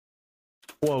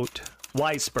Quote,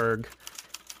 Weisburg.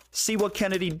 See what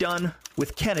Kennedy done?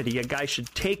 With Kennedy, a guy should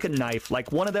take a knife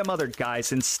like one of them other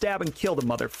guys and stab and kill the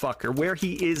motherfucker where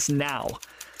he is now.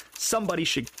 Somebody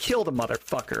should kill the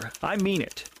motherfucker. I mean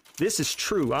it. This is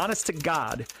true, honest to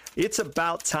God. It's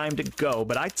about time to go,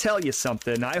 but I tell you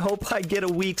something, I hope I get a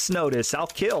week's notice. I'll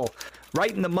kill.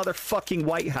 Right in the motherfucking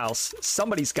White House.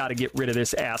 Somebody's got to get rid of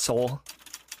this asshole.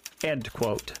 End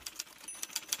quote.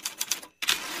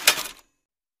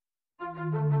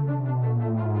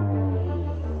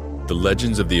 The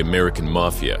legends of the American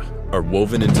Mafia are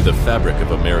woven into the fabric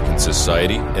of American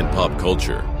society and pop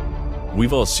culture.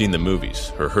 We've all seen the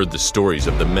movies or heard the stories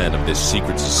of the men of this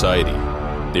secret society.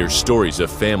 They are stories of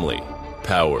family,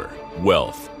 power,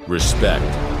 wealth, respect,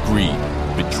 greed,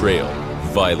 betrayal,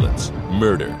 violence,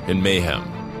 murder, and mayhem.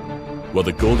 While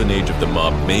the golden age of the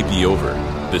mob may be over,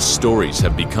 the stories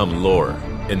have become lore,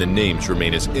 and the names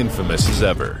remain as infamous as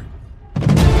ever.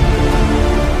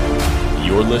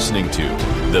 You're listening to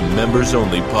the Members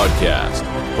Only Podcast,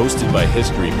 hosted by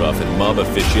history buff and mob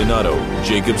aficionado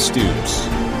Jacob Stoops.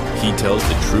 He tells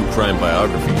the true crime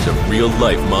biographies of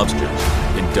real-life mobsters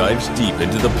and dives deep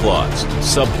into the plots,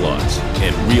 subplots,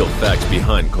 and real facts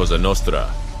behind Cosa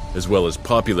Nostra, as well as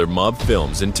popular mob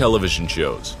films and television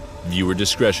shows. Viewer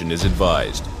discretion is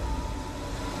advised.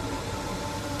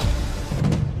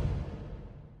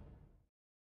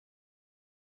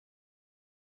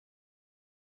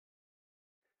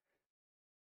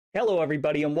 Hello,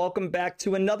 everybody, and welcome back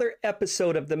to another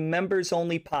episode of the Members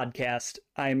Only Podcast.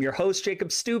 I am your host,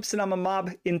 Jacob Stoops, and I'm a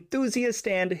mob enthusiast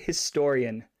and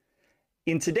historian.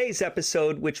 In today's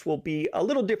episode, which will be a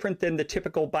little different than the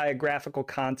typical biographical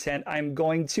content, I'm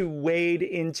going to wade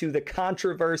into the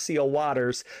controversial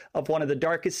waters of one of the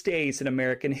darkest days in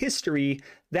American history,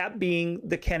 that being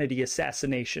the Kennedy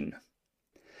assassination.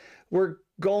 We're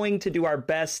going to do our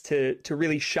best to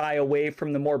really shy away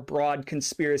from the more broad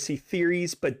conspiracy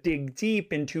theories, but dig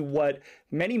deep into what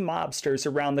many mobsters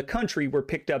around the country were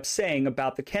picked up saying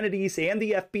about the Kennedys and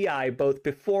the FBI, both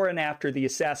before and after the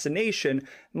assassination,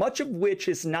 much of which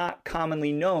is not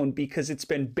commonly known because it's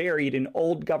been buried in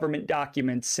old government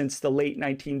documents since the late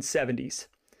 1970s.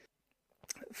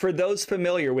 For those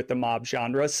familiar with the mob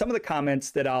genre, some of the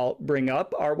comments that I'll bring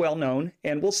up are well known,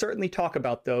 and we'll certainly talk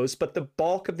about those, but the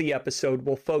bulk of the episode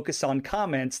will focus on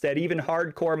comments that even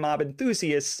hardcore mob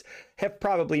enthusiasts have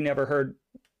probably never heard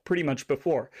pretty much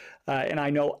before, and I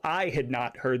know I had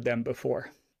not heard them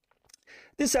before.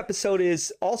 This episode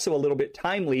is also a little bit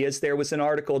timely, as there was an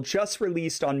article just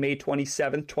released on May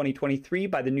 27, 2023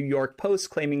 by the New York Post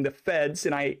claiming the feds,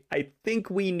 and I think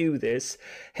we knew this,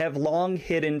 have long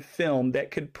hidden film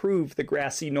that could prove the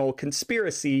Grassy Knoll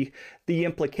conspiracy, the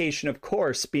implication, of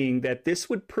course, being that this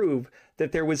would prove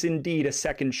that there was indeed a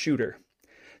second shooter.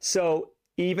 So,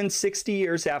 even 60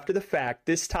 years after the fact,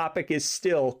 this topic is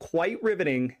still quite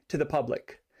riveting to the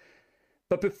public.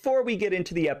 But before we get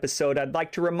into the episode, I'd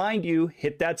like to remind you,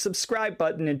 hit that subscribe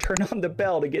button and turn on the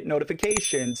bell to get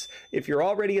notifications. If you're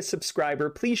already a subscriber,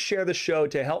 please share the show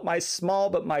to help my small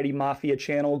but mighty Mafia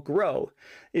channel grow.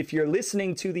 If you're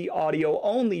listening to the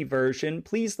audio-only version,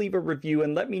 please leave a review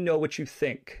and let me know what you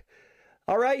think.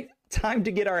 All right, time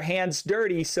to get our hands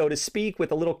dirty, so to speak,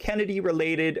 with a little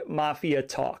Kennedy-related Mafia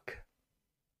talk.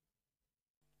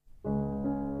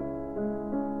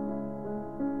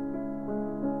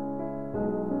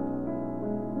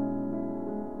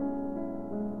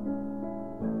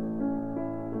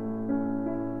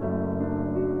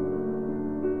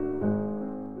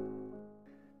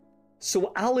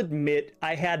 So I'll admit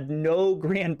I had no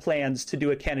grand plans to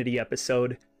do a Kennedy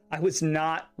episode. I was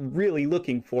not really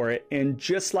looking for it, and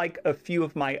just like a few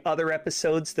of my other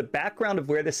episodes, the background of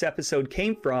where this episode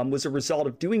came from was a result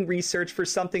of doing research for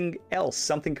something else,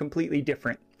 something completely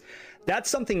different. That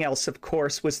something else, of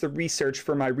course, was the research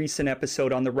for my recent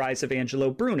episode on the rise of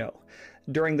Angelo Bruno.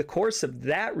 During the course of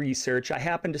that research, I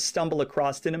happened to stumble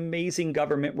across an amazing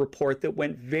government report that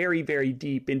went very, very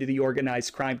deep into the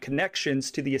organized crime connections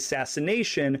to the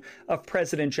assassination of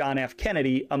President John F.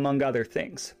 Kennedy, among other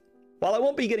things. While I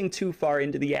won't be getting too far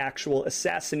into the actual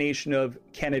assassination of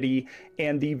Kennedy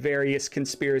and the various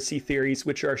conspiracy theories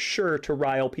which are sure to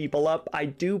rile people up, I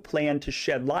do plan to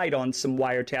shed light on some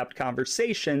wiretapped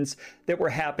conversations that were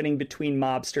happening between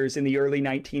mobsters in the early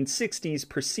 1960s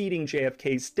preceding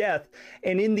JFK's death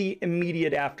and in the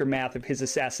immediate aftermath of his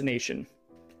assassination.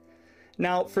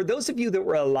 Now, for those of you that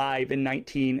were alive in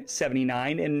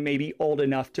 1979 and maybe old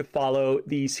enough to follow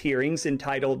these hearings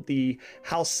entitled the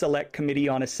House Select Committee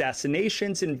on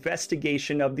Assassinations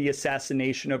Investigation of the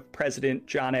Assassination of President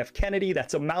John F. Kennedy,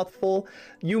 that's a mouthful,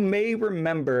 you may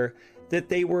remember that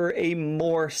they were a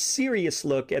more serious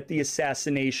look at the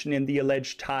assassination and the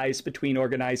alleged ties between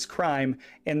organized crime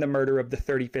and the murder of the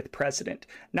 35th president.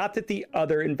 Not that the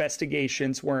other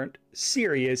investigations weren't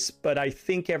serious, but I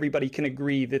think everybody can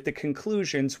agree that the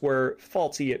conclusions were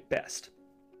faulty at best.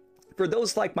 For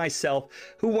those like myself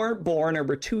who weren't born or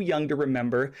were too young to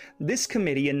remember, this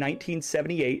committee in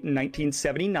 1978 and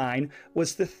 1979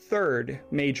 was the third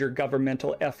major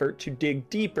governmental effort to dig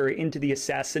deeper into the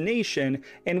assassination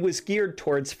and was geared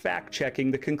towards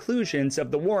fact-checking the conclusions of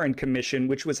the Warren Commission,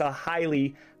 which was a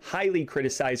highly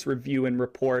criticized review and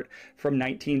report from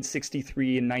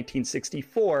 1963 and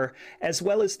 1964, as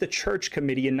well as the Church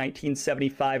Committee in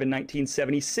 1975 and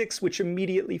 1976, which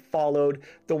immediately followed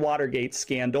the Watergate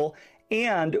scandal,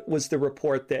 and was the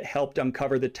report that helped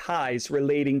uncover the ties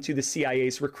relating to the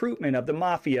CIA's recruitment of the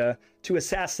Mafia to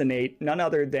assassinate none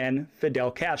other than Fidel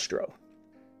Castro.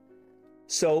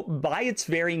 So, by its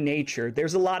very nature,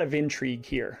 there's a lot of intrigue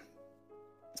here.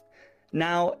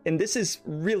 Now, and this is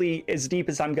really as deep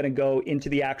as I'm going to go into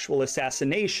the actual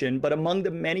assassination, but among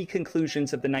the many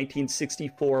conclusions of the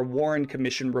 1964 Warren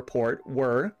Commission report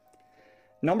were: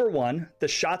 number one, the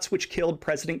shots which killed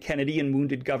President Kennedy and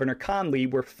wounded Governor Conley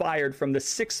were fired from the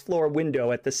 6th floor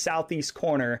window at the southeast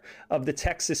corner of the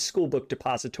Texas School Book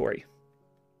Depository.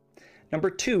 Number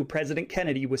two, President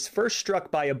Kennedy was first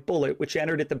struck by a bullet which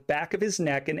entered at the back of his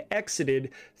neck and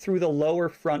exited through the lower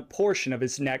front portion of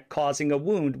his neck, causing a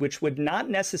wound which would not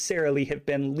necessarily have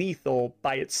been lethal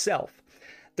by itself.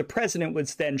 The president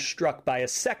was then struck by a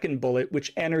second bullet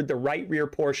which entered the right rear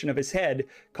portion of his head,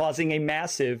 causing a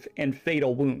massive and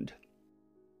fatal wound.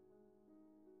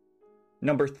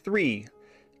 Number three,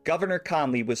 Governor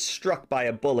Conley was struck by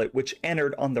a bullet which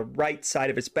entered on the right side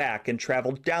of his back and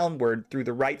traveled downward through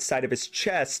the right side of his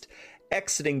chest,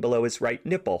 exiting below his right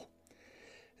nipple.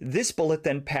 This bullet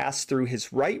then passed through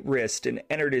his right wrist and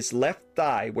entered his left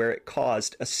thigh, where it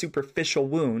caused a superficial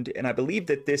wound, and I believe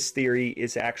that this theory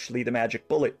is actually the magic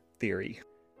bullet theory.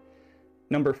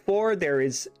 Number four, there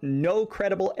is no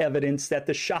credible evidence that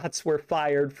the shots were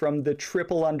fired from the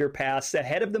triple underpass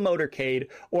ahead of the motorcade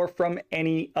or from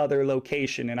any other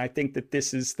location, and I think that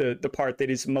this is the part that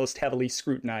is most heavily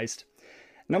scrutinized.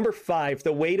 Number five,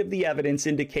 the weight of the evidence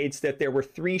indicates that there were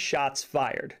 3 shots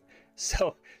fired.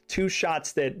 So 2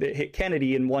 shots that hit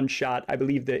Kennedy and 1 shot, I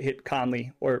believe, that hit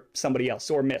Conley or somebody else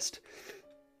or missed.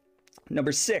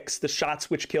 Number 6, the shots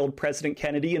which killed President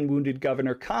Kennedy and wounded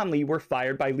Governor Conley were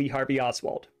fired by Lee Harvey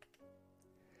Oswald.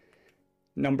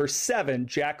 Number 7,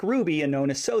 Jack Ruby, a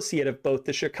known associate of both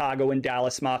the Chicago and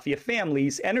Dallas Mafia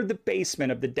families, entered the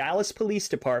basement of the Dallas Police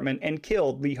Department and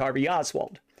killed Lee Harvey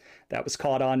Oswald. That was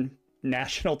caught on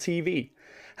national TV.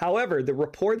 However, the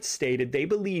report stated they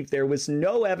believed there was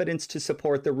no evidence to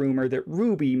support the rumor that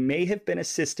Ruby may have been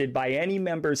assisted by any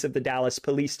members of the Dallas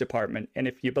Police Department. And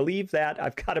if you believe that,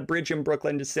 I've got a bridge in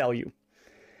Brooklyn to sell you.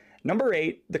 Number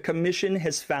 8, the commission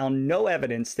has found no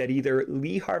evidence that either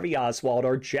Lee Harvey Oswald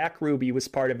or Jack Ruby was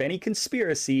part of any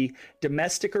conspiracy,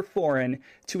 domestic or foreign,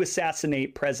 to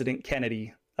assassinate President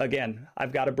Kennedy. Again,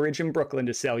 I've got a bridge in Brooklyn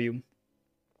to sell you.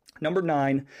 Number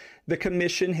 9, the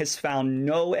commission has found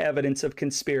no evidence of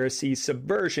conspiracy,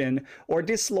 subversion, or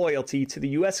disloyalty to the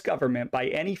U.S. government by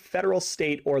any federal,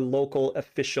 state, or local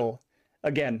official.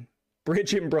 Again,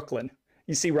 bridge in Brooklyn.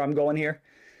 You see where I'm going here?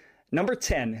 Number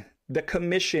 10, the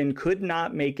commission could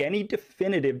not make any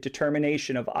definitive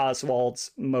determination of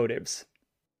Oswald's motives.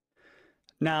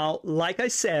 Now, like I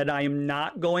said, I am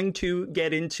not going to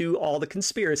get into all the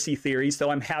conspiracy theories, though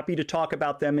I'm happy to talk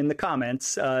about them in the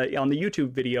comments on the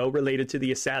YouTube video related to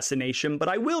the assassination, but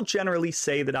I will generally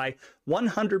say that I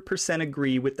 100%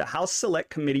 agree with the House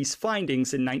Select Committee's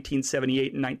findings in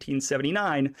 1978 and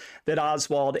 1979 that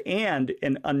Oswald and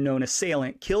an unknown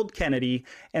assailant killed Kennedy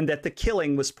and that the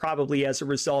killing was probably as a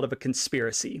result of a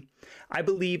conspiracy. I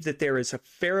believe that there is a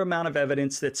fair amount of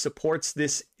evidence that supports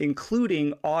this,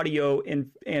 including audio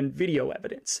and video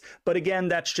evidence. But again,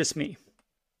 that's just me.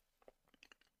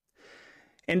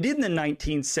 And in the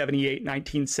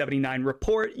 1978-1979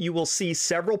 report, you will see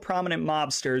several prominent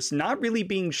mobsters not really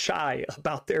being shy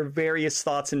about their various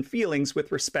thoughts and feelings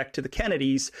with respect to the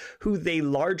Kennedys, who they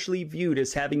largely viewed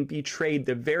as having betrayed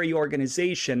the very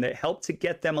organization that helped to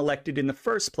get them elected in the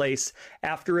first place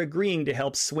after agreeing to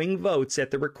help swing votes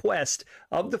at the request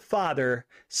of the father,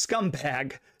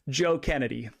 scumbag, Joe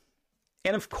Kennedy.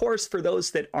 And of course, for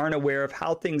those that aren't aware of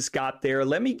how things got there,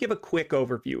 let me give a quick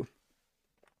overview.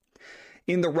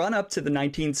 In the run-up to the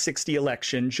 1960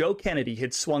 election, Joe Kennedy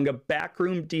had swung a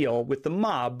backroom deal with the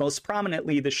mob, most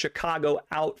prominently the Chicago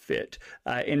outfit.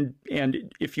 And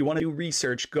if you want to do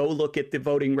research, go look at the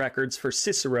voting records for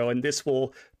Cicero, and this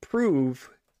will prove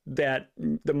that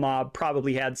the mob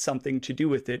probably had something to do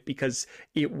with it, because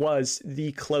it was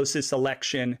the closest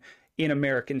election in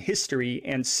American history,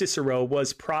 and Cicero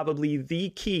was probably the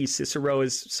key. Cicero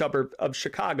is a suburb of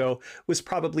Chicago, was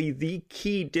probably the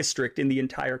key district in the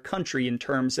entire country in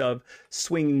terms of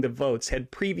swinging the votes. Had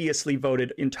previously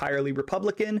voted entirely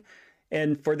Republican,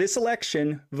 and for this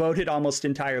election voted almost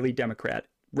entirely Democrat.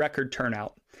 Record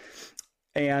turnout.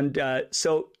 And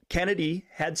so Kennedy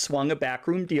had swung a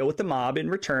backroom deal with the mob in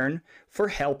return for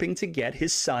helping to get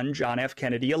his son, John F.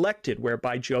 Kennedy, elected,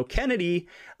 whereby Joe Kennedy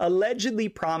allegedly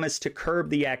promised to curb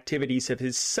the activities of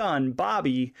his son,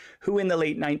 Bobby, who in the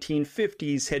late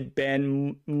 1950s had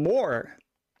been more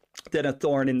than a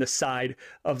thorn in the side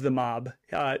of the mob,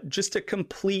 just a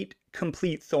complete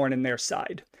thorn in their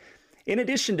side. In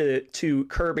addition to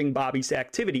curbing Bobby's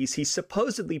activities, he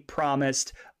supposedly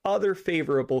promised other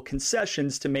favorable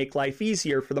concessions to make life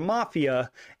easier for the mafia,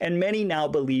 and many now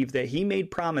believe that he made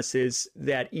promises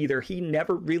that either he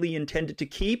never really intended to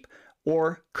keep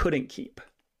or couldn't keep.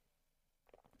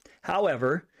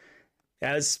 However,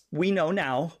 as we know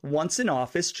now, once in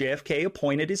office, JFK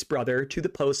appointed his brother to the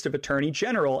post of Attorney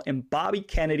General, and Bobby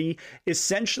Kennedy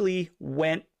essentially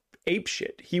went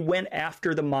apeshit. He went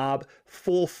after the mob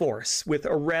full force, with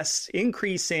arrests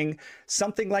increasing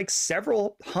something like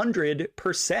several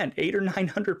 100%, 800 or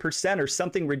 900%, or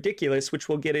something ridiculous, which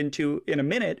we'll get into in a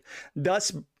minute,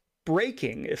 thus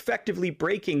effectively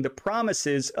breaking the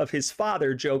promises of his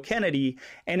father, Joe Kennedy,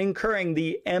 and incurring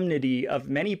the enmity of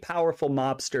many powerful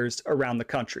mobsters around the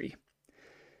country.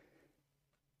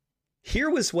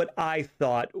 Here was what I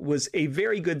thought was a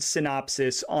very good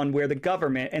synopsis on where the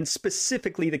government, and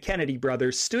specifically the Kennedy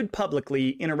brothers, stood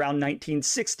publicly in around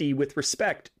 1960 with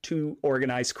respect to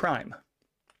organized crime.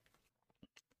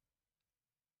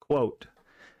 Quote,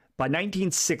 by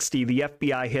 1960, the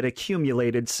FBI had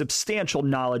accumulated substantial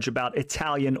knowledge about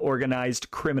Italian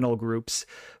organized criminal groups.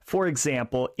 For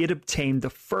example, it obtained the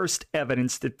first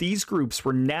evidence that these groups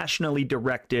were nationally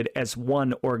directed as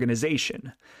one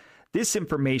organization. This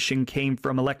information came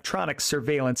from electronic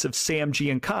surveillance of Sam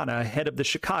Giancana, head of the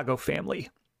Chicago family.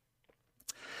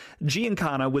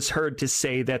 Giancana was heard to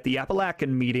say that the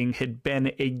Appalachian meeting had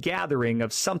been a gathering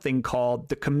of something called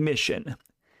the Commission.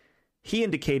 He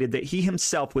indicated that he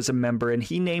himself was a member, and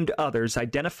he named others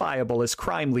identifiable as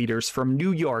crime leaders from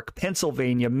New York,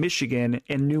 Pennsylvania, Michigan,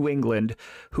 and New England,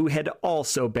 who had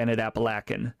also been at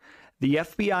Appalachian. The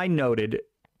FBI noted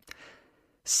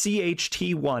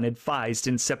CHT-1 advised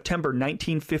in September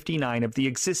 1959 of the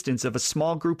existence of a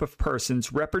small group of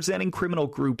persons representing criminal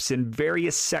groups in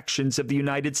various sections of the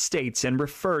United States and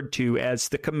referred to as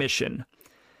the Commission.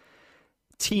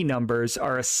 T numbers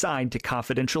are assigned to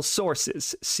confidential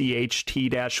sources.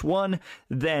 CHT-1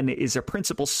 then is a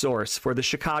principal source for the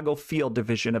Chicago Field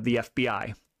Division of the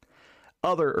FBI.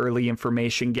 Other early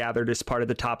information gathered as part of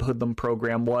the Top Hoodlum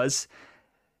program was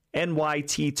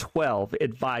NYT-12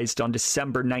 advised on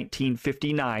December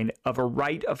 1959 of a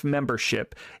right of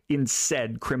membership in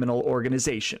said criminal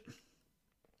organization.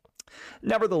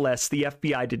 Nevertheless, the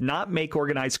FBI did not make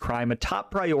organized crime a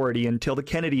top priority until the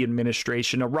Kennedy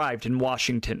administration arrived in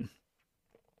Washington.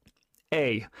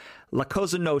 A. La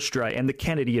Cosa Nostra and the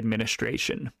Kennedy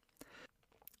administration.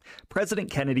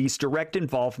 President Kennedy's direct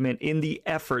involvement in the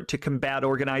effort to combat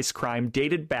organized crime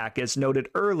dated back, as noted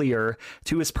earlier,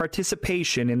 to his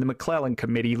participation in the McClellan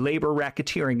Committee labor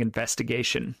racketeering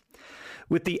investigation.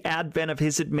 With the advent of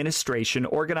his administration,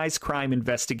 organized crime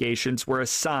investigations were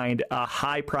assigned a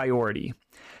high priority.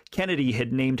 Kennedy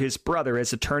had named his brother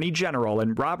as Attorney General,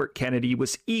 and Robert Kennedy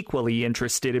was equally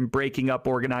interested in breaking up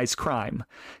organized crime.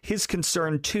 His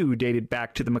concern, too, dated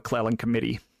back to the McClellan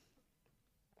Committee.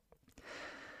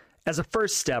 As a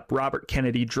first step, Robert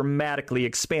Kennedy dramatically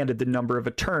expanded the number of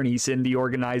attorneys in the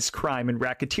organized crime and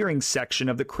racketeering section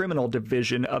of the criminal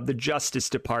division of the Justice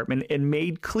Department and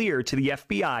made clear to the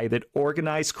FBI that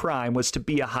organized crime was to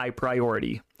be a high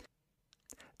priority.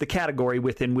 The category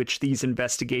within which these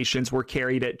investigations were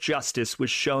carried at Justice was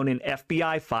shown in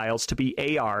FBI files to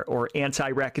be AR, or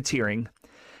anti-racketeering.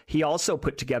 He also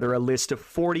put together a list of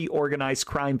 40 organized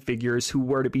crime figures who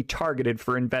were to be targeted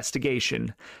for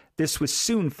investigation. This was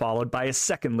soon followed by a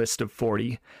second list of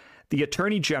 40. The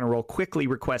Attorney General quickly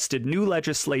requested new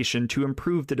legislation to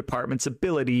improve the department's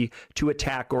ability to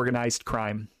attack organized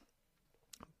crime.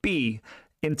 B.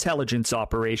 Intelligence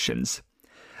operations.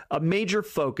 A major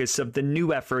focus of the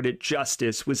new effort at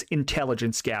Justice was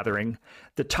intelligence gathering.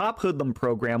 The Top Hoodlum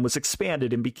program was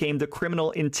expanded and became the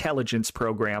Criminal Intelligence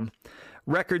Program.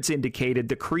 Records indicated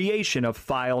the creation of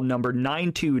file number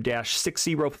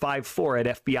 92-6054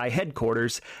 at FBI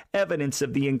headquarters, evidence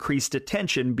of the increased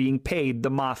attention being paid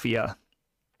the Mafia.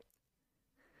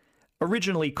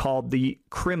 Originally called the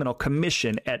Criminal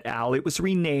Commission et al., it was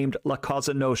renamed La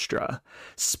Cosa Nostra.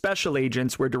 Special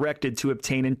agents were directed to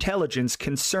obtain intelligence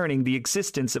concerning the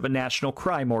existence of a national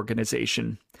crime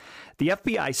organization. The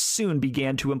FBI soon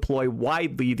began to employ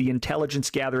widely the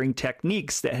intelligence-gathering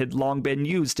techniques that had long been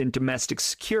used in domestic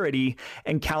security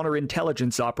and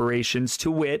counterintelligence operations, to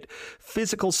wit,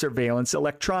 physical surveillance,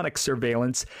 electronic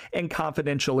surveillance, and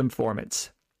confidential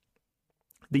informants.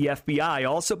 The FBI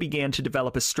also began to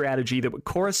develop a strategy that would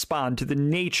correspond to the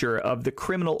nature of the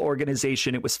criminal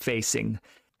organization it was facing.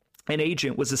 An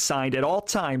agent was assigned at all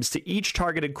times to each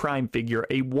targeted crime figure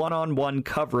a one-on-one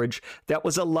coverage that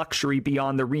was a luxury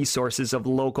beyond the resources of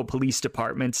local police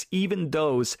departments, even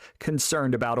those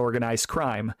concerned about organized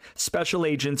crime. Special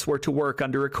agents were to work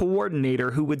under a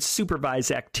coordinator who would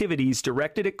supervise activities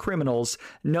directed at criminals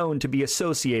known to be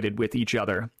associated with each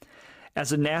other.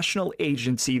 As a national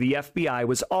agency, the FBI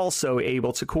was also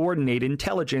able to coordinate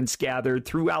intelligence gathered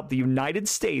throughout the United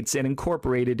States and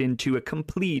incorporate it into a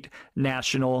complete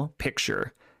national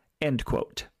picture." End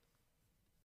quote.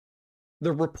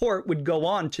 The report would go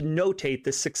on to notate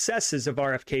the successes of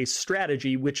RFK's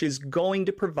strategy, which is going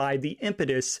to provide the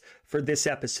impetus for this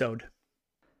episode.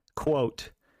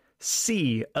 Quote,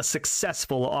 "C, a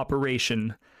successful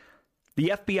operation. The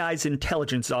FBI's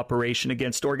intelligence operation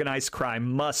against organized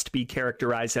crime must be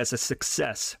characterized as a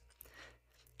success.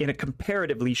 In a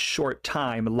comparatively short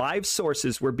time, live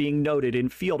sources were being noted in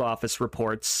field office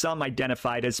reports, some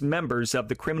identified as members of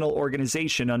the criminal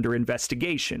organization under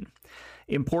investigation.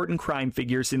 Important crime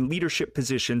figures in leadership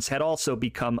positions had also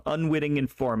become unwitting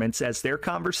informants, as their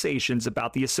conversations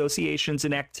about the associations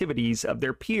and activities of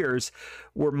their peers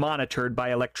were monitored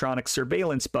by electronic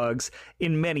surveillance bugs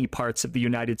in many parts of the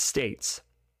United States.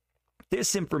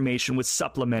 This information was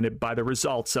supplemented by the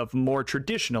results of more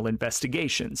traditional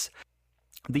investigations.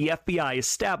 The FBI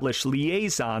established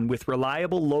liaison with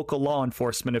reliable local law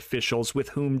enforcement officials with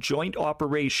whom joint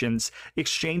operations,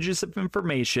 exchanges of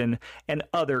information, and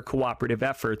other cooperative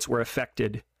efforts were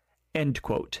effected." End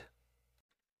quote.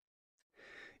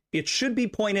 It should be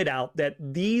pointed out that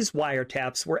these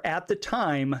wiretaps were at the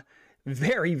time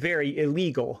very, very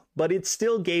illegal, but it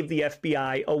still gave the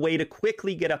FBI a way to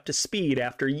quickly get up to speed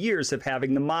after years of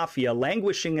having the mafia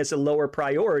languishing as a lower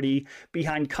priority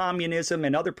behind communism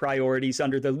and other priorities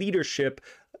under the leadership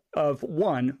of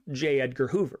one J. Edgar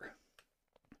Hoover.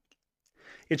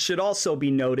 It should also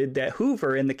be noted that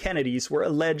Hoover and the Kennedys were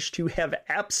alleged to have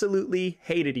absolutely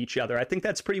hated each other. I think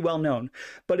that's pretty well known.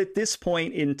 But at this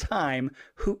point in time,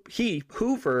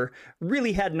 Hoover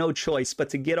really had no choice but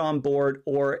to get on board,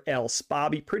 or else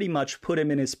Bobby pretty much put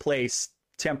him in his place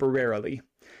temporarily.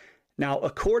 Now,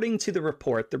 according to the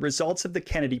report, the results of the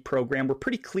Kennedy program were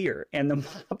pretty clear, and the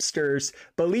mobsters,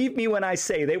 believe me when I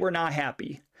say, they were not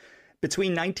happy.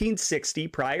 Between 1960,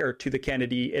 prior to the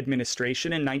Kennedy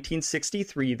administration, and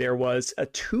 1963, there was a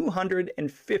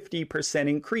 250%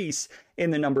 increase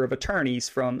in the number of attorneys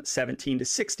from 17 to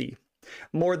 60.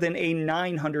 More than a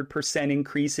 900%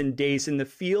 increase in days in the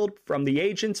field from the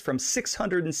agents, from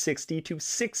 660 to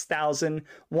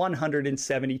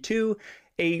 6,172.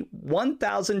 A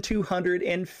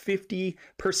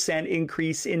 1,250%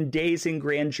 increase in days in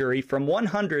grand jury, from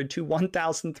 100 to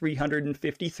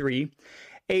 1,353.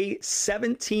 A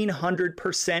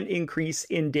 1,700% increase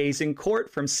in days in court,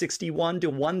 from 61 to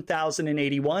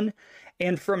 1,081.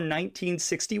 And from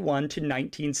 1961 to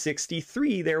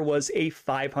 1963, there was a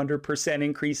 500%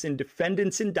 increase in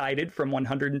defendants indicted, from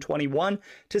 121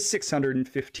 to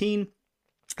 615.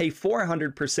 A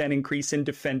 400% increase in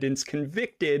defendants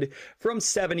convicted, from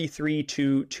 73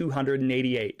 to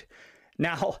 288.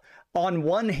 Now, on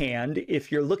one hand,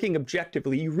 if you're looking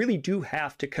objectively, you really do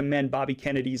have to commend Bobby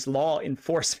Kennedy's law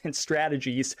enforcement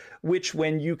strategies, which,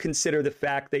 when you consider the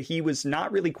fact that he was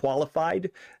not really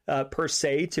qualified per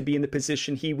se to be in the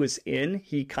position he was in,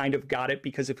 he kind of got it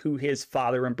because of who his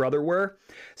father and brother were,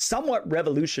 somewhat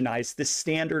revolutionized the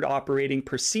standard operating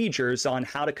procedures on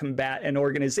how to combat an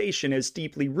organization as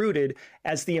deeply rooted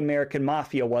as the American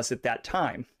Mafia was at that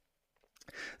time.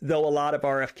 Though a lot of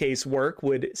RFK's work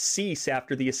would cease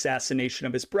after the assassination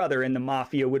of his brother, and the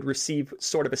Mafia would receive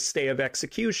sort of a stay of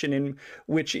execution in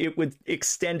which it would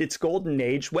extend its golden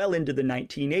age well into the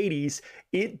 1980s,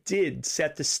 it did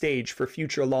set the stage for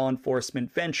future law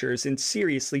enforcement ventures and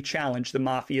seriously challenged the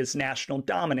Mafia's national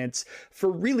dominance for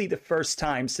really the first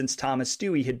time since Thomas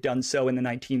Dewey had done so in the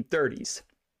 1930s.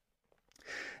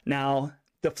 Now,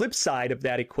 the flip side of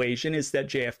that equation is that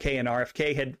JFK and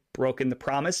RFK had broken the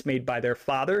promise made by their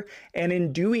father, and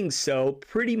in doing so,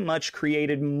 pretty much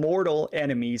created mortal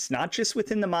enemies, not just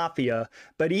within the Mafia,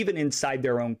 but even inside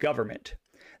their own government.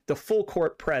 the full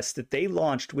court press that they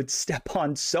launched would step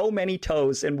on so many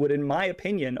toes and would, in my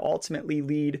opinion, ultimately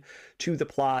lead to the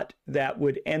plot that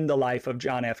would end the life of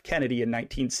John F. Kennedy in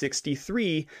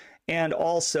 1963, and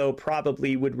also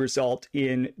probably would result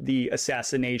in the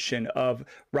assassination of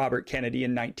Robert Kennedy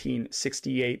in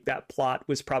 1968. That plot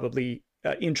was probably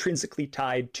intrinsically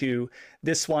tied to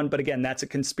this one, but again, that's a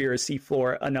conspiracy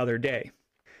for another day.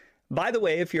 By the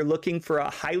way, if you're looking for a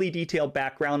highly detailed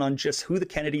background on just who the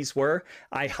Kennedys were,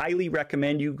 I highly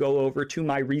recommend you go over to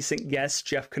my recent guest,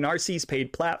 Jeff Canarsi's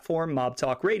paid platform, Mob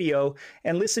Talk Radio,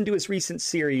 and listen to his recent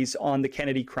series on the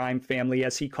Kennedy crime family,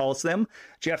 as he calls them.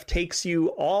 Jeff takes you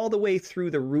all the way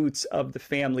through the roots of the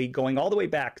family, going all the way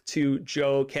back to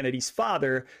Joe Kennedy's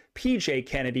father, PJ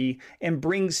Kennedy, and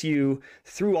brings you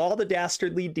through all the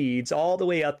dastardly deeds, all the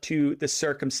way up to the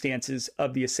circumstances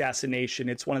of the assassination.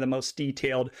 It's one of the most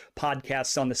detailed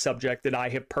podcasts on the subject that I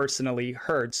have personally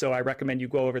heard, so I recommend you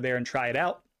go over there and try it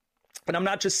out. And I'm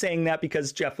not just saying that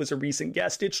because Jeff was a recent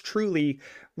guest. It's truly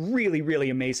really, really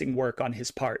amazing work on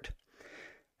his part.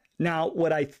 Now,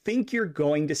 what I think you're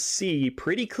going to see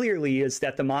pretty clearly is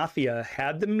that the Mafia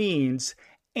had the means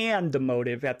and the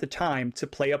motive at the time to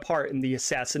play a part in the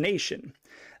assassination.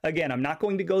 Again, I'm not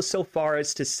going to go so far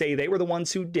as to say they were the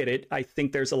ones who did it. I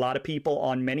think there's a lot of people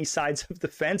on many sides of the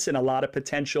fence and a lot of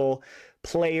potential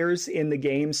players in the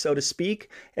game, so to speak,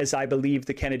 as I believe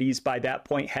the Kennedys by that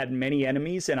point had many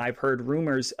enemies, and I've heard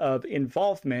rumors of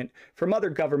involvement from other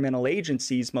governmental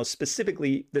agencies, most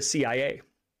specifically the CIA.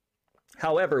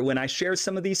 However, when I share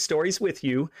some of these stories with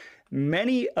you,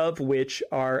 many of which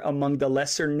are among the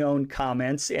lesser known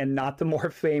comments and not the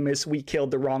more famous "we killed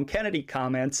the wrong Kennedy"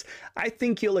 comments, I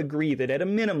think you'll agree that at a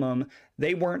minimum,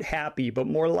 they weren't happy, but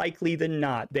more likely than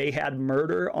not, they had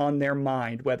murder on their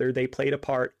mind, whether they played a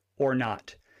part or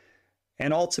not.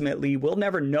 And ultimately, we'll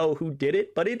never know who did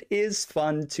it, but it is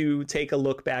fun to take a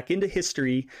look back into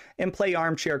history and play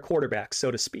armchair quarterback, so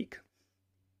to speak.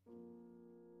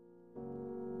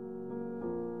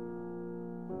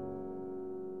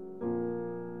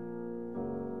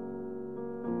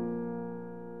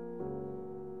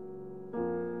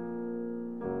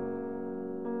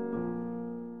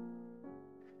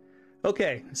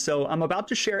 Okay, so I'm about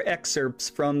to share excerpts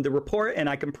from the report, and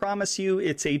I can promise you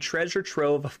it's a treasure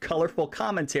trove of colorful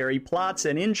commentary, plots,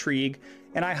 and intrigue,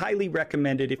 and I highly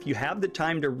recommend it if you have the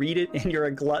time to read it and you're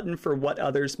a glutton for what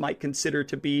others might consider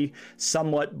to be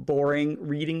somewhat boring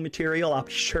reading material. I'll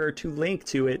be sure to link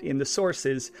to it in the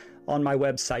sources on my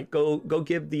website. Go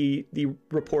give the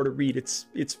report a read.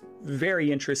 It's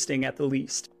very interesting at the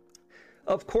least.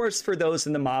 Of course, for those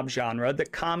in the mob genre, the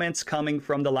comments coming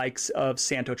from the likes of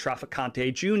Santo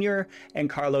Trafficante Jr. and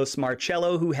Carlos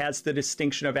Marcello, who has the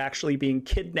distinction of actually being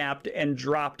kidnapped and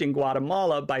dropped in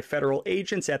Guatemala by federal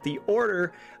agents at the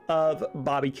order of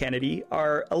Bobby Kennedy,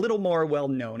 are a little more well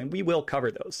known, and we will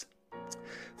cover those.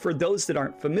 For those that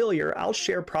aren't familiar, I'll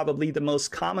share probably the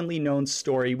most commonly known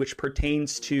story which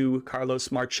pertains to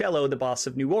Carlos Marcello, the boss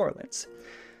of New Orleans.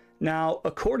 Now,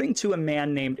 according to a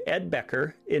man named Ed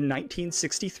Becker, in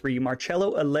 1963,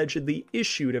 Marcello allegedly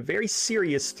issued a very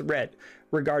serious threat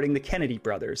regarding the Kennedy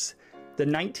brothers. The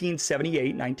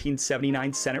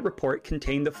 1978-1979 Senate report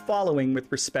contained the following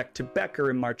with respect to Becker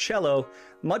and Marcello,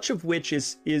 much of which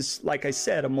is, like I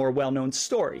said, a more well-known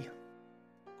story.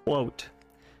 Quote,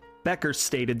 Becker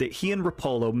stated that he and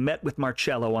Rapolo met with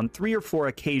Marcello on 3 or 4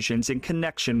 occasions in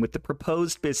connection with the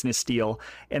proposed business deal,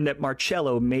 and that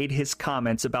Marcello made his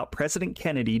comments about President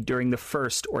Kennedy during the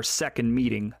first or second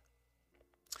meeting.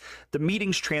 The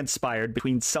meetings transpired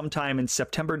between sometime in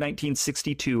September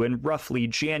 1962 and roughly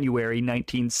January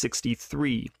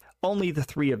 1963. Only the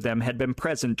 3 of them had been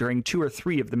present during 2 or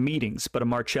 3 of the meetings, but a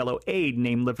Marcello aide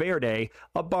named Laverde,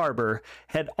 a barber,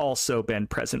 had also been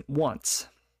present once.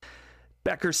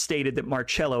 Becker stated that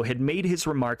Marcello had made his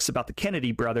remarks about the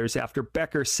Kennedy brothers after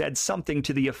Becker said something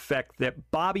to the effect that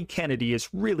Bobby Kennedy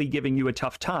is really giving you a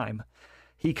tough time.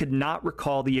 He could not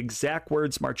recall the exact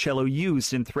words Marcello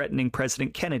used in threatening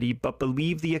President Kennedy, but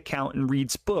believed the account in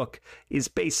Reed's book is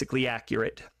basically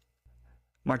accurate.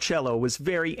 Marcello was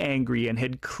very angry and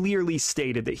had clearly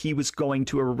stated that he was going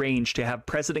to arrange to have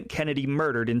President Kennedy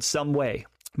murdered in some way.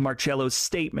 Marcello's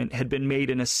statement had been made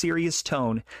in a serious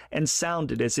tone and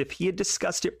sounded as if he had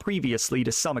discussed it previously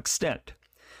to some extent.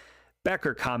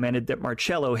 Becker commented that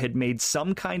Marcello had made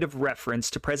some kind of reference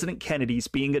to President Kennedy's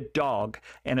being a dog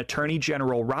and Attorney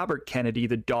General Robert Kennedy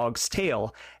the dog's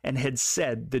tail, and had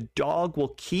said the dog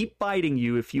will keep biting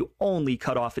you if you only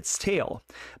cut off its tail,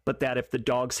 but that if the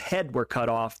dog's head were cut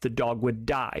off, the dog would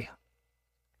die.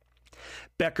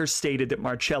 Becker stated that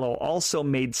Marcello also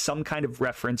made some kind of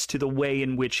reference to the way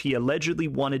in which he allegedly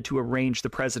wanted to arrange the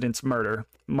president's murder.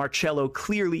 Marcello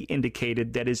clearly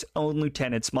indicated that his own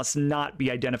lieutenants must not be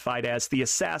identified as the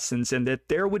assassins and that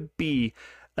there would be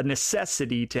a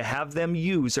necessity to have them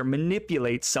use or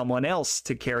manipulate someone else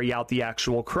to carry out the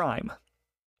actual crime.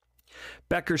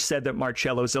 Becker said that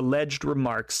Marcello's alleged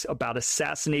remarks about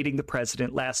assassinating the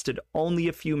president lasted only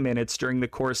a few minutes during the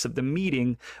course of the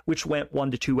meeting, which went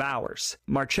 1 to 2 hours.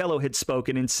 Marcello had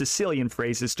spoken in Sicilian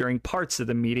phrases during parts of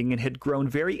the meeting and had grown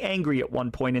very angry at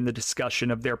one point in the discussion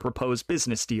of their proposed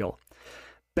business deal.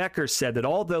 Becker said that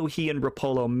although he and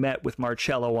Rapolo met with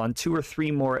Marcello on 2 or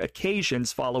 3 more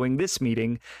occasions following this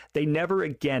meeting, they never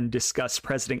again discussed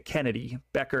President Kennedy.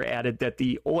 Becker added that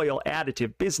the oil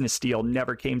additive business deal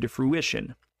never came to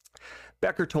fruition.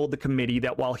 Becker told the committee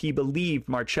that while he believed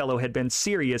Marcello had been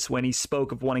serious when he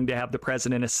spoke of wanting to have the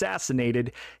president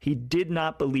assassinated, he did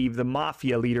not believe the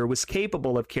mafia leader was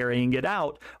capable of carrying it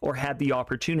out or had the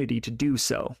opportunity to do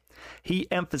so.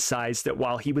 He emphasized that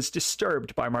while he was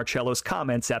disturbed by Marcello's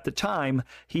comments at the time,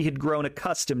 he had grown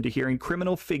accustomed to hearing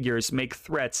criminal figures make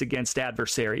threats against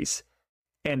adversaries.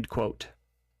 End quote.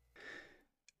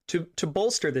 To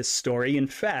bolster this story, in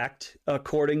fact,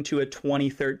 according to a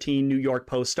 2013 New York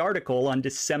Post article on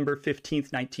December 15,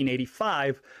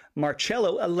 1985,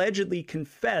 Marcello allegedly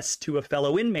confessed to a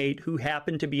fellow inmate who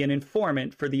happened to be an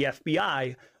informant for the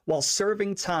FBI while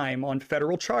serving time on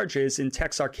federal charges in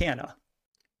Texarkana.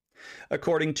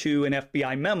 According to an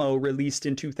FBI memo released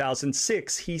in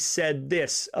 2006, he said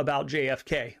this about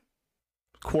JFK.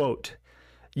 Quote,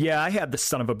 "Yeah, I had the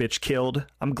son of a bitch killed.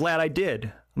 I'm glad I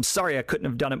did. I'm sorry I couldn't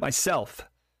have done it myself."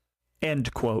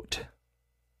 End quote.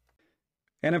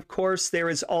 And of course, there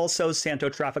is also Santo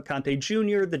Trafficante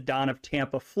Jr., the Don of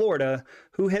Tampa, Florida,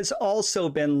 who has also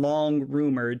been long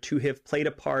rumored to have played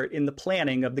a part in the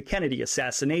planning of the Kennedy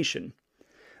assassination.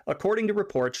 According to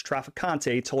reports,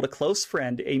 Trafficante told a close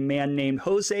friend, a man named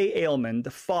Jose Ailman,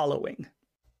 the following.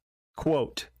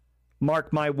 Quote,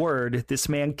 "Mark my word, this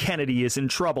man Kennedy is in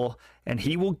trouble, and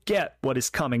he will get what is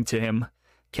coming to him.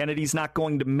 Kennedy's not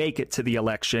going to make it to the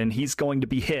election. He's going to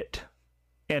be hit."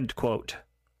 End quote.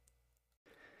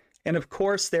 And of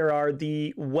course, there are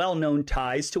the well-known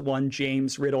ties to one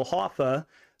James Riddle Hoffa,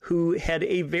 who had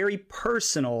a very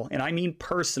personal, and I mean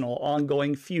personal,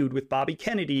 ongoing feud with Bobby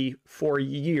Kennedy for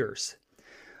years.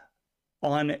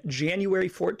 On January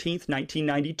 14th,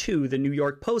 1992, the New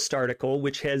York Post article,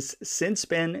 which has since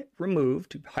been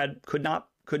removed, could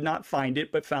not find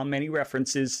it, but found many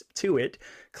references to it,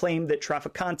 claimed that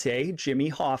Trafficante, Jimmy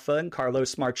Hoffa, and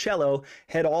Carlos Marcello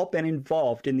had all been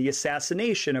involved in the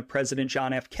assassination of President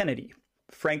John F. Kennedy.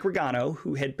 Frank Regano,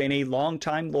 who had been a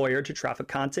longtime lawyer to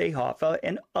Trafficante, Hoffa,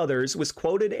 and others, was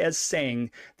quoted as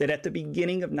saying that at the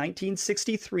beginning of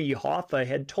 1963, Hoffa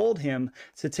had told him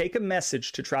to take a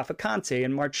message to Trafficante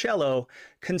and Marcello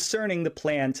concerning the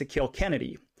plan to kill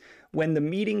Kennedy. When the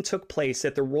meeting took place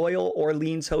at the Royal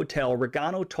Orleans Hotel,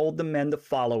 Regano told the men the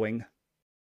following.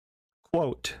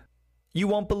 Quote, "You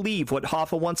won't believe what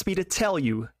Hoffa wants me to tell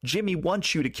you. Jimmy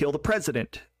wants you to kill the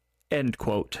president." End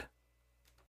quote.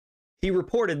 He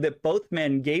reported that both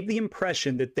men gave the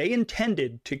impression that they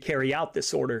intended to carry out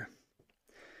this order.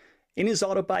 In his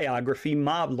autobiography,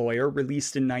 Mob Lawyer,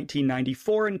 released in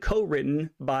 1994 and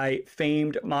co-written by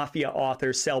famed Mafia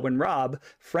author Selwyn Robb,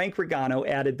 Frank Regano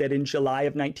added that in July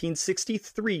of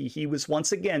 1963, he was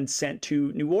once again sent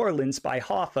to New Orleans by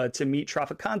Hoffa to meet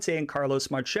Trafficante and Carlos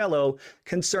Marcello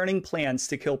concerning plans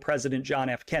to kill President John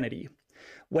F. Kennedy.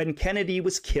 When Kennedy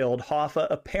was killed, Hoffa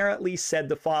apparently said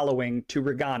the following to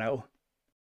Regano.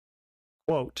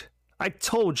 Quote, "I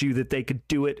told you that they could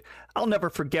do it. I'll never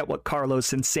forget what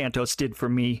Carlos and Santos did for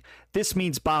me. This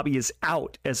means Bobby is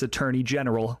out as Attorney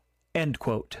General." End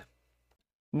quote.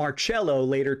 Marcello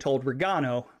later told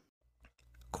Regano,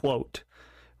 quote,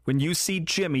 "When you see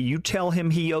Jimmy, you tell him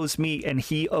he owes me and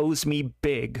he owes me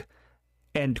big."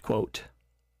 End quote.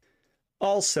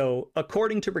 Also,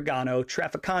 according to Regano,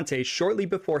 Trafficante, shortly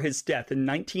before his death in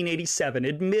 1987,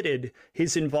 admitted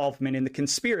his involvement in the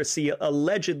conspiracy,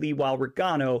 allegedly while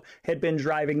Regano had been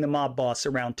driving the mob boss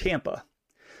around Tampa.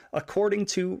 According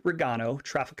to Regano,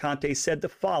 Trafficante said the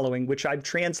following, which I've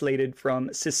translated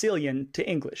from Sicilian to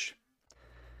English.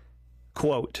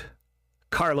 Quote,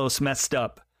 "Carlos messed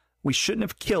up. We shouldn't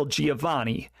have killed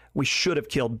Giovanni. We should have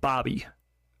killed Bobby."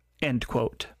 End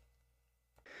quote.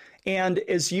 And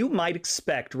as you might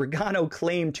expect, Regano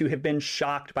claimed to have been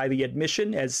shocked by the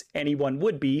admission, as anyone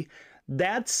would be,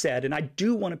 That said, and I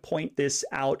do want to point this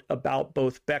out about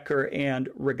both Becker and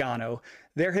Regano,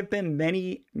 there have been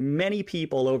many, many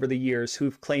people over the years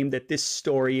who've claimed that this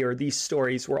story or these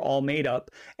stories were all made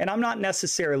up. And I'm not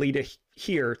necessarily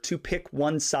here to pick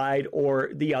one side or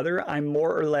the other. I'm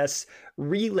more or less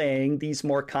relaying these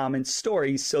more common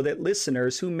stories so that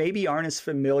listeners who maybe aren't as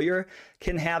familiar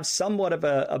can have somewhat of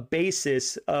a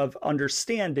basis of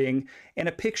understanding and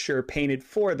a picture painted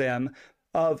for them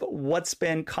of what's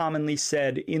been commonly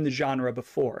said in the genre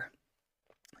before.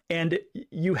 And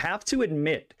you have to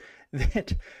admit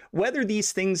that whether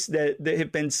these things that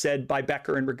have been said by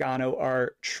Becker and Regano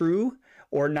are true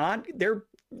or not, they're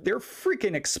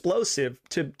freaking explosive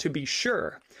to be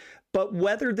sure. But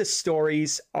whether the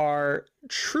stories are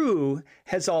true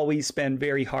has always been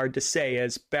very hard to say,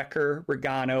 as Becker,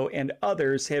 Regano, and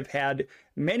others have had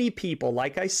many people,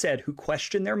 like I said, who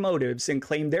question their motives and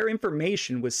claim their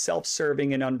information was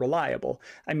self-serving and unreliable.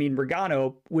 I mean,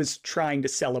 Regano was trying to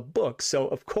sell a book, so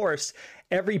of course,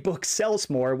 every book sells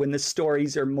more when the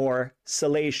stories are more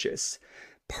salacious.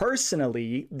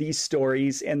 Personally, these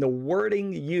stories and the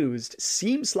wording used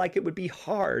seems like it would be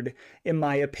hard, in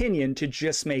my opinion, to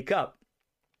just make up.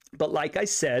 But like I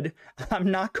said, I'm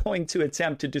not going to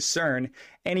attempt to discern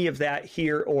any of that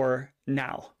here or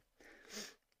now.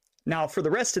 Now, for the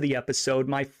rest of the episode,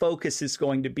 my focus is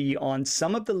going to be on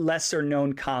some of the lesser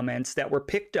known comments that were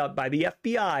picked up by the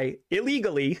FBI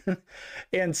illegally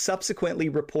and subsequently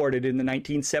reported in the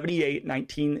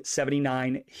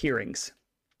 1978-1979 hearings.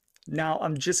 Now,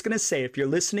 I'm just going to say, if you're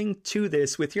listening to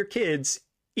this with your kids,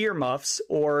 earmuffs,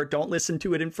 or don't listen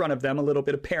to it in front of them, a little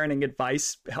bit of parenting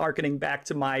advice, harkening back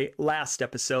to my last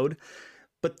episode.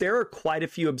 But there are quite a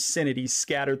few obscenities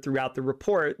scattered throughout the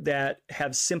report that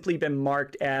have simply been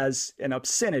marked as an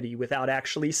obscenity without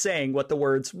actually saying what the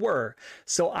words were.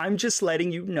 So I'm just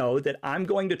letting you know that I'm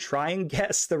going to try and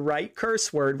guess the right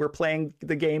curse word. We're playing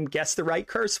the game Guess the Right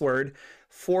Curse Word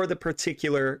for the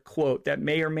particular quote that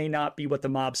may or may not be what the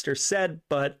mobster said,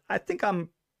 but I think I'm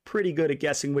pretty good at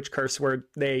guessing which curse word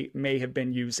they may have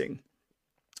been using.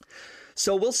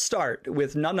 So we'll start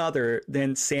with none other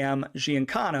than Sam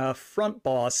Giancana, front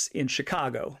boss in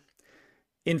Chicago.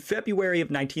 In February of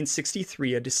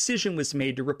 1963, a decision was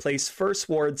made to replace First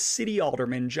Ward City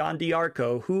Alderman John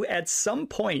DiArco, who at some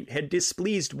point had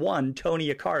displeased one Tony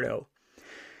Accardo.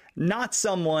 Not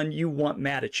someone you want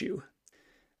mad at you.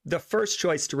 The first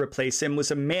choice to replace him was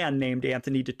a man named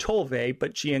Anthony DeTolve,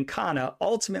 but Giancana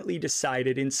ultimately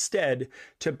decided instead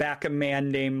to back a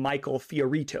man named Michael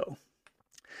Fiorito.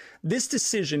 This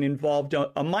decision involved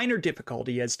a minor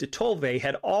difficulty, as DeTolve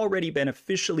had already been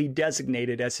officially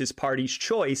designated as his party's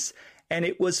choice, and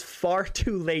it was far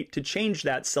too late to change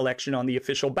that selection on the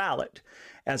official ballot.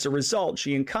 As a result,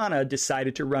 Giancana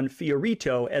decided to run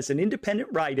Fiorito as an independent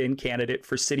write-in candidate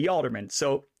for city alderman.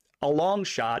 So a long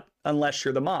shot, unless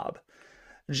you're the mob.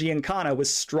 Giancana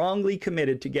was strongly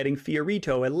committed to getting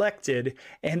Fiorito elected,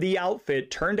 and the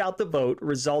outfit turned out the vote,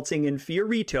 resulting in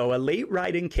Fiorito, a late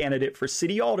write-in candidate for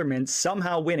city alderman,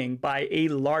 somehow winning by a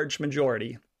large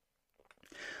majority.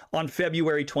 On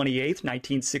February 28,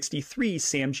 1963,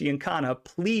 Sam Giancana,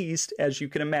 pleased, as you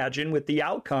can imagine, with the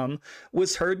outcome,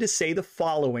 was heard to say the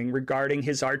following regarding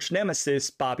his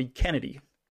arch-nemesis, Bobby Kennedy.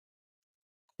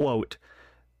 Quote,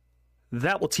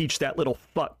 "That will teach that little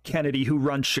fuck Kennedy who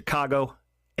runs Chicago."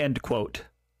 End quote.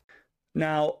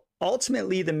 Now,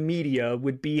 ultimately, the media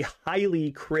would be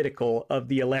highly critical of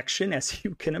the election, as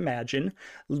you can imagine,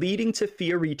 leading to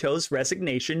Fiorito's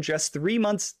resignation just 3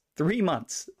 months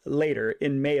later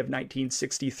in May of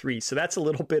 1963. So that's a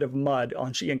little bit of mud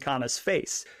on Giancana's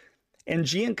face. And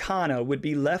Giancana would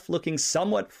be left looking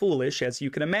somewhat foolish, as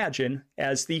you can imagine,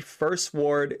 as the First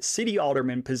Ward City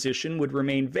Alderman position would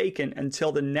remain vacant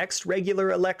until the next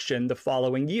regular election the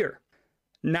following year.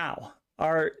 Now,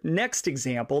 our next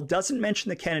example doesn't mention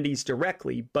the Kennedys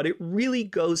directly, but it really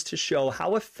goes to show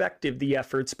how effective the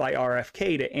efforts by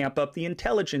RFK to amp up the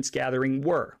intelligence gathering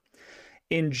were.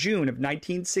 In June of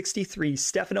 1963,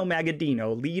 Stefano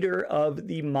Magaddino, leader of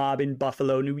the mob in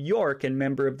Buffalo, New York, and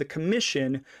member of the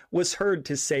commission, was heard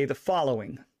to say the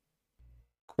following.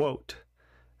 Quote,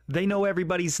 "They know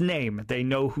everybody's name. They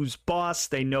know who's boss.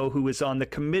 They know who is on the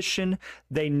commission.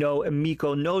 They know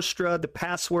Amico Nostra, the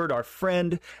password, our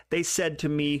friend. They said to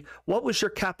me, 'What was your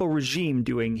capo regime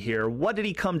doing here? What did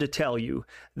he come to tell you?'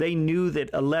 They knew that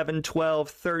 11, 12,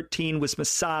 13 was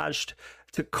massaged.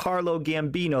 To Carlo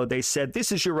Gambino, they said,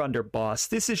 'This is your underboss.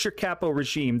 This is your capo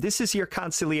regime. This is your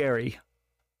consigliere.'"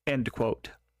 End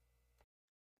quote.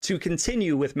 To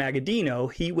continue with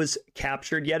Magaddino, he was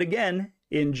captured yet again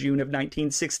in June of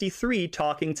 1963,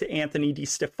 talking to Anthony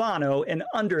DeStafano, an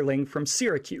underling from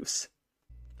Syracuse.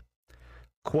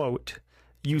 Quote,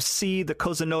 "You see, the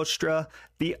Cosa Nostra,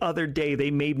 the other day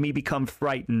they made me become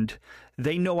frightened.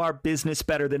 They know our business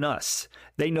better than us.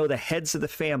 They know the heads of the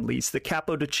families, the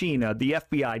Capodicina, the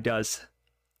FBI does.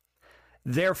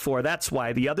 Therefore, that's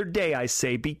why the other day I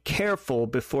say be careful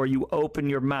before you open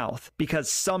your mouth,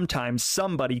 because sometimes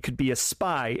somebody could be a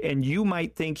spy and you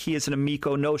might think he is an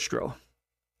amico nostro."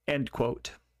 End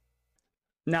quote.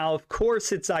 Now, of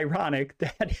course, it's ironic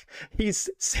that he's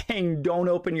saying don't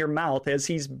open your mouth as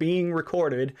he's being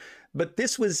recorded, but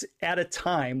this was at a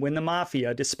time when the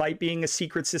Mafia, despite being a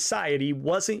secret society,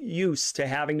 wasn't used to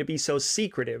having to be so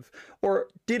secretive, or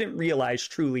didn't realize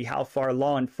truly how far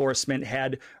law enforcement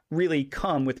had really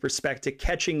come with respect to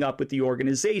catching up with the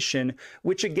organization,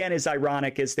 which again is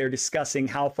ironic as they're discussing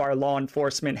how far law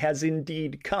enforcement has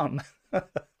indeed come.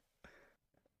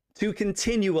 To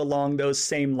continue along those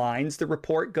same lines, the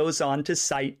report goes on to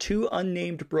cite two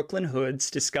unnamed Brooklyn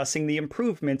hoods discussing the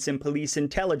improvements in police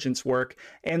intelligence work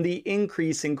and the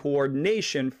increase in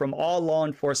coordination from all law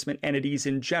enforcement entities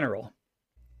in general.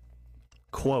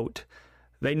 Quote,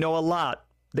 "They know a lot.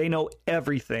 They know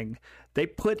everything. They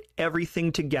put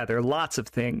everything together, lots of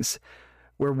things.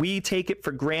 Where we take it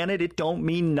for granted, it don't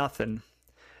mean nothing.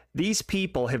 These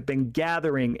people have been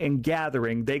gathering and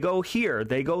gathering. They go here,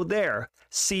 they go there.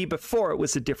 See, before it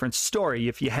was a different story.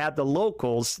 If you had the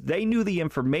locals, they knew the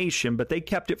information, but they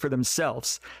kept it for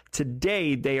themselves.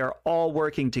 Today, they are all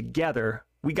working together.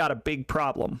 We got a big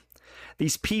problem.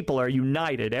 These people are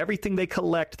united. Everything they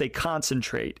collect, they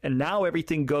concentrate. And now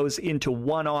everything goes into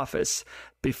one office.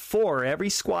 Before, every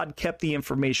squad kept the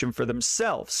information for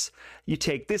themselves. You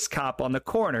take this cop on the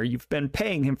corner. You've been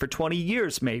paying him for 20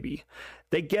 years, maybe.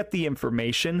 They get the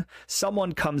information.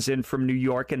 Someone comes in from New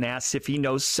York and asks if he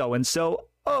knows so-and-so.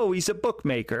 Oh, he's a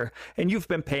bookmaker, and you've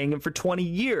been paying him for 20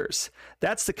 years.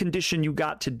 That's the condition you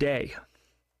got today."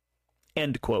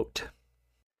 End quote.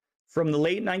 From the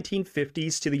late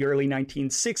 1950s to the early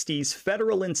 1960s,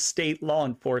 federal and state law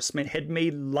enforcement had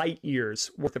made light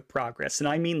years worth of progress, and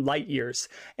I mean light years,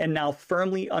 and now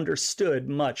firmly understood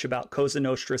much about Cosa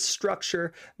Nostra's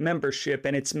structure, membership,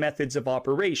 and its methods of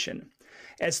operation.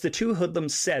 As the two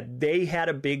hoodlums said, they had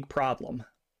a big problem.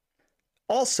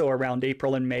 Also around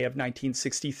April and May of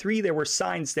 1963, there were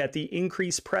signs that the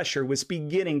increased pressure was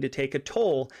beginning to take a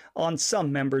toll on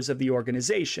some members of the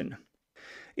organization.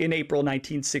 In April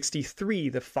 1963,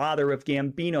 the father of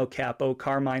Gambino capo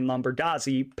Carmine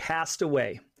Lombardozzi passed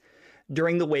away.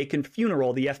 During the wake and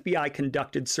funeral, the FBI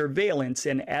conducted surveillance,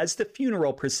 and as the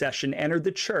funeral procession entered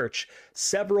the church,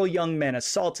 several young men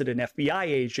assaulted an FBI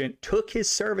agent, took his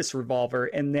service revolver,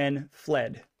 and then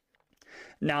fled.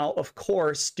 Now, of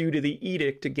course, due to the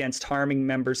edict against harming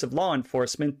members of law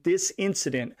enforcement, this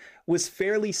incident was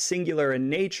fairly singular in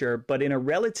nature, but in a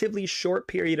relatively short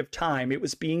period of time, it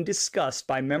was being discussed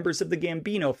by members of the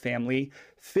Gambino family,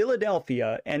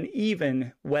 Philadelphia, and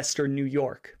even Western New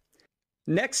York.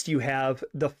 Next, you have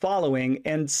the following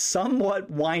and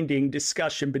somewhat winding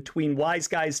discussion between wise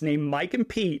guys named Mike and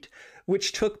Pete,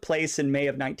 which took place in May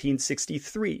of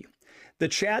 1963. The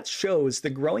chat shows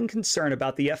the growing concern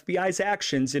about the FBI's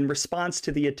actions in response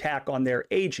to the attack on their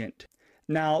agent.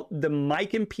 Now, the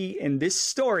Mike and Pete in this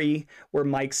story were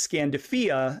Mike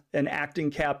Scandifia, an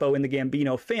acting capo in the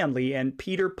Gambino family, and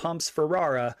Peter Pumps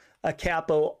Ferrara, a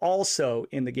capo also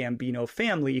in the Gambino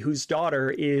family, whose daughter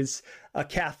is a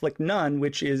Catholic nun,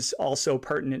 which is also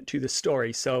pertinent to the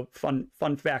story. So, fun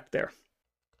fact there.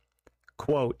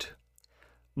 Quote,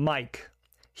 "Mike,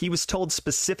 he was told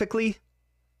specifically,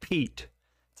 Pete,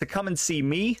 to come and see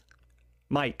me?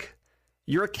 Mike,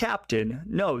 you're a captain.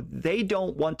 No, they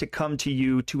don't want to come to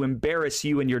you to embarrass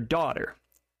you and your daughter.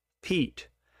 Pete,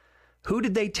 who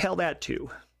did they tell that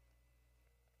to?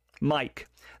 Mike,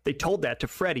 they told that to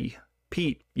Freddie.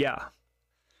 Pete, yeah.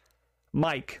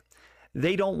 Mike,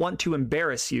 they don't want to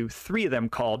embarrass you. 3 of them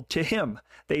called to him.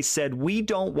 They said, we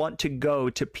don't want to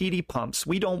go to Petey Pumps.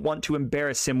 We don't want to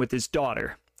embarrass him with his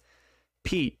daughter.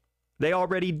 Pete, they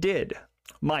already did.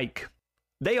 Mike,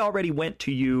 they already went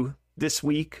to you this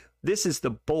week. This is the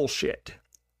bullshit.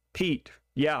 Pete,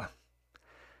 yeah.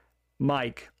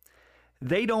 Mike,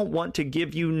 they don't want to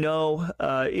give you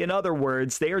in other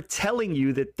words, they are telling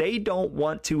you that they don't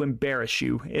want to embarrass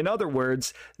you. In other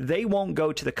words, they won't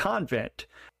go to the convent.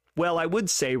 Well, I would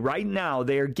say right now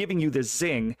they are giving you the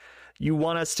zing. You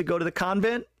want us to go to the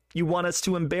convent? You want us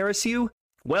to embarrass you?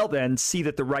 Well then, see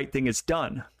that the right thing is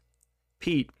done.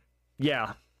 Pete,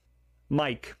 yeah.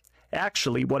 Mike,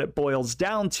 actually what it boils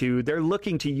down to, they're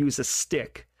looking to use a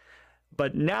stick.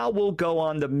 But now we'll go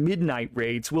on the midnight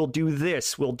raids. We'll do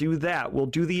this, we'll do that, we'll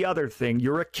do the other thing.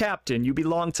 You're a captain, you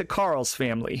belong to Carl's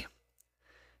family.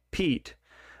 Pete,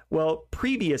 Well,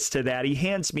 previous to that, he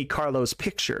hands me Carlo's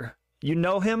picture. You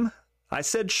know him? I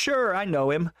said, sure, I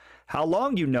know him. How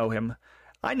long you know him?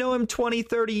 I know him 20,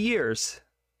 30 years.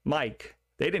 Mike,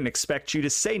 they didn't expect you to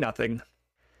say nothing.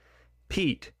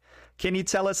 Pete, can you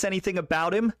tell us anything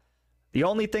about him? The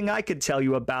only thing I could tell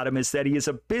you about him is that he is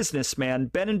a businessman,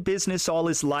 been in business all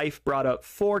his life, brought up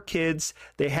 4 kids,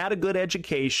 they had a good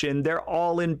education, they're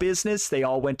all in business, they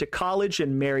all went to college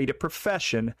and married a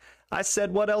profession. I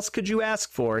said, what else could you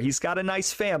ask for? He's got a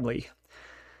nice family.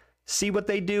 See what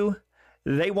they do?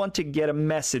 They want to get a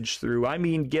message through. I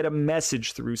mean, get a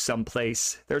message through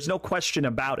someplace. There's no question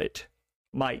about it.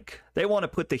 Mike, they want to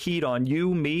put the heat on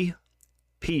you, me.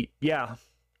 Pete, yeah.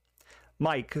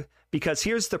 Mike, because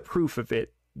here's the proof of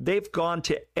it. They've gone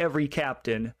to every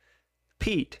captain.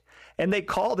 Pete, and they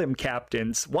call them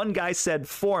captains. One guy said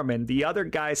foreman. The other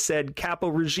guy said capo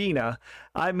regina.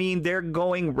 I mean, they're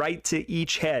going right to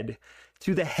each head.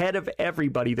 To the head of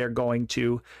everybody they're going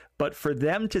to. But for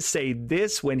them to say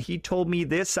this when he told me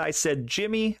this, I said,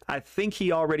 Jimmy, I think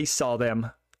he already saw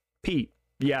them. Pete,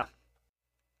 yeah.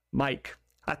 Mike,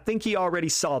 I think he already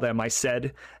saw them, I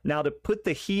said. Now to put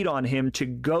the heat on him to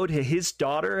go to his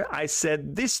daughter, I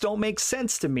said, this don't make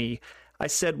sense to me. I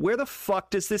said, where the fuck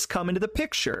does this come into the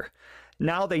picture?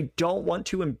 Now they don't want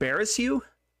to embarrass you?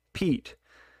 Pete,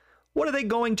 what are they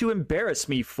going to embarrass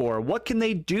me for? What can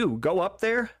they do? Go up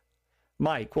there?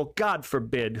 Mike, well, God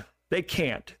forbid. They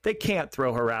can't. They can't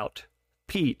throw her out.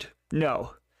 Pete,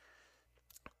 no.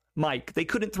 Mike, they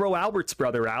couldn't throw Albert's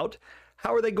brother out.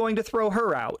 How are they going to throw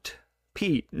her out?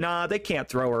 Pete, nah, they can't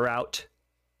throw her out.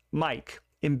 Mike,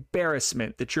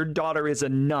 embarrassment that your daughter is a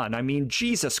nun. I mean,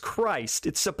 Jesus Christ,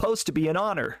 it's supposed to be an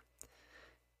honor.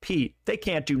 Pete, they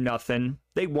can't do nothing.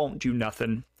 They won't do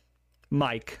nothing.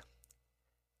 Mike,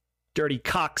 dirty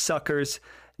cocksuckers.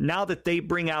 Now that they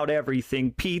bring out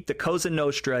everything, Pete, the Cosa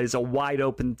Nostra is a wide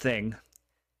open thing.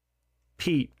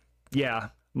 Pete, yeah.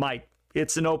 Mike,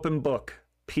 it's an open book.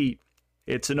 Pete,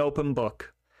 it's an open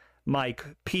book. Mike,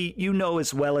 Pete, you know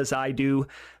as well as I do,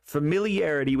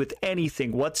 familiarity with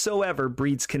anything whatsoever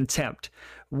breeds contempt.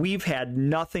 We've had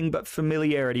nothing but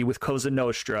familiarity with Cosa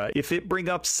Nostra. If it bring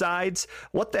up sides,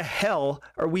 what the hell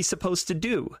are we supposed to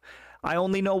do? I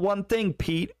only know one thing,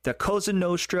 Pete. The Cosa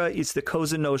Nostra is the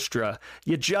Cosa Nostra.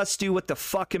 You just do what the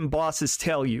fucking bosses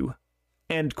tell you.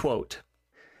 End quote.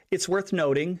 It's worth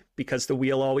noting, because the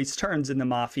wheel always turns in the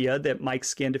Mafia, that Mike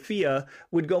Scandifia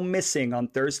would go missing on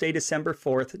Thursday, December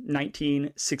 4th,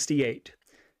 1968.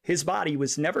 His body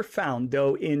was never found,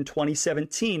 though in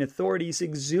 2017, authorities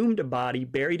exhumed a body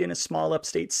buried in a small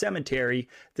upstate cemetery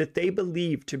that they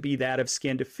believed to be that of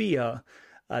Scandifia.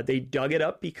 They dug it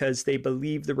up because they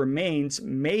believed the remains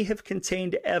may have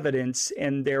contained evidence,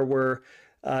 and there were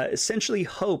essentially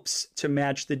hopes to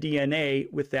match the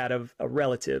DNA with that of a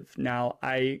relative. Now,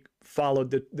 I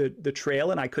followed the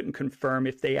trail, and I couldn't confirm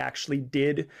if they actually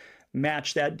did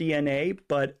match that DNA,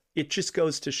 but it just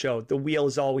goes to show the wheel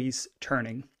is always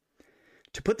turning.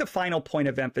 To put the final point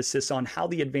of emphasis on how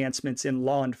the advancements in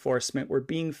law enforcement were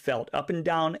being felt up and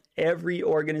down every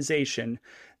organization,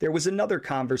 there was another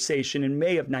conversation in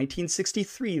May of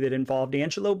 1963 that involved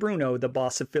Angelo Bruno, the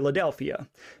boss of Philadelphia,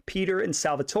 Peter and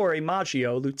Salvatore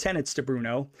Maggio, lieutenants to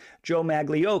Bruno, Joe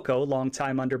Magliocco,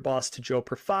 longtime underboss to Joe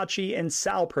Profaci, and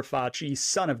Sal Profaci,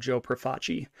 son of Joe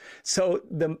Profaci. So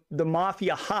the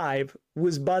Mafia hive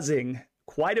was buzzing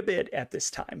quite a bit at this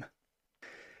time.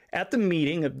 At the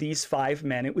meeting of these 5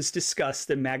 men, it was discussed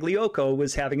that Magliocco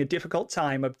was having a difficult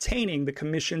time obtaining the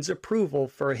commission's approval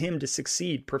for him to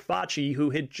succeed Profaci,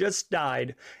 who had just died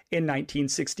in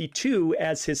 1962,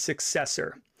 as his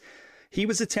successor. He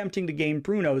was attempting to gain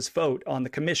Bruno's vote on the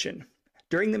commission.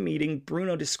 During the meeting,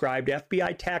 Bruno described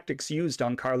FBI tactics used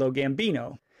on Carlo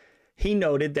Gambino. He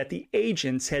noted that the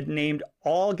agents had named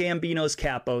all Gambino's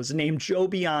capos, named Joe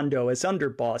Biondo as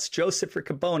underboss, Joseph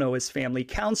Riccobono as family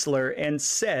counselor, and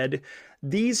said,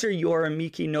 "These are your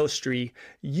amici nostri.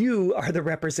 You are the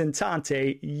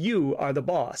representante. You are the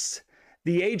boss."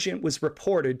 The agent was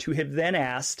reported to have then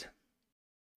asked,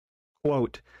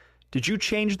 quote, "Did you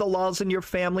change the laws in your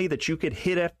family that you could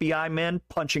hit FBI men,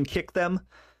 punch and kick them?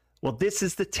 Well, this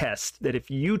is the test, that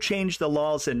if you change the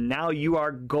laws and now you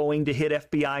are going to hit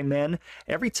FBI men,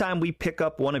 every time we pick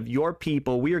up one of your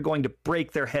people, we are going to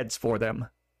break their heads for them."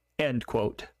 End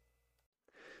quote.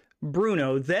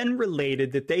 Bruno then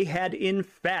related that they had in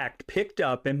fact picked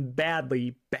up and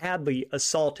badly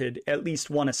assaulted at least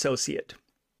one associate.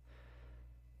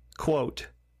 Quote,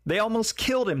 "They almost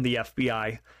killed him, the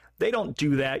FBI. They don't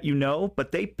do that, you know,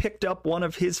 but they picked up one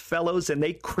of his fellows and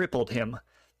they crippled him.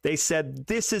 They said,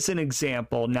 "This is an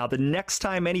example. Now, the next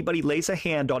time anybody lays a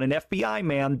hand on an FBI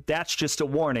man, that's just a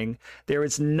warning. There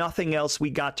is nothing else we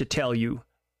got to tell you."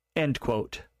 End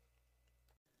quote.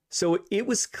 So it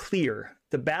was clear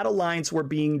the battle lines were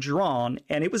being drawn,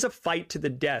 and it was a fight to the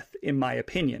death, in my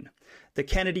opinion. The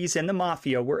Kennedys and the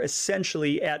Mafia were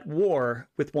essentially at war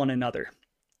with one another.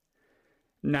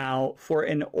 Now, for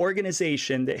an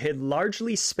organization that had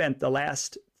largely spent the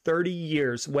last 30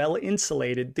 years well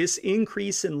insulated, this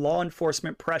increase in law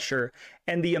enforcement pressure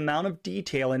and the amount of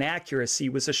detail and accuracy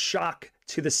was a shock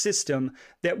to the system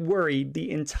that worried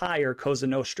the entire Cosa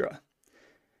Nostra.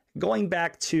 Going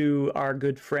back to our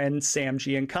good friend Sam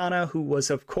Giancana, who was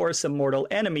of course a mortal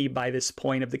enemy by this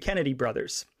point of the Kennedy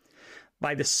brothers.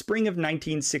 By the spring of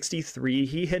 1963,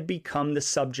 he had become the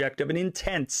subject of an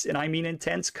intense, and I mean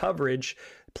intense, coverage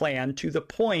plan to the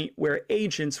point where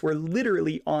agents were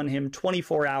literally on him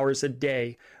 24 hours a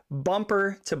day,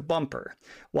 bumper to bumper,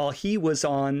 while he was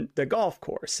on the golf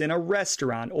course, in a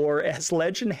restaurant, or as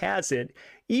legend has it,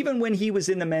 even when he was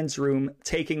in the men's room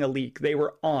taking a leak, they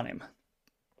were on him.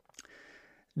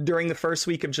 During the first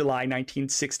week of July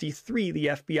 1963, the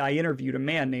FBI interviewed a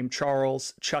man named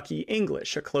Charles Chucky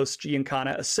English, a close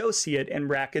Giancana associate and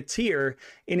racketeer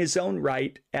in his own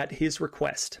right at his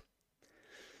request.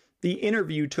 The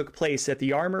interview took place at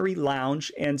the Armory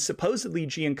Lounge, and supposedly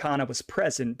Giancana was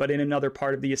present, but in another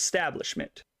part of the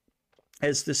establishment.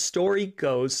 As the story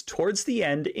goes, towards the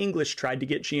end, English tried to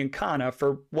get Giancana,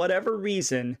 for whatever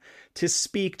reason, to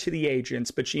speak to the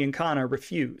agents, but Giancana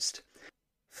refused.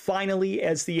 Finally,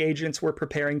 as the agents were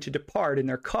preparing to depart in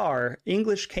their car,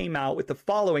 English came out with the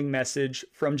following message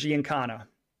from Giancana.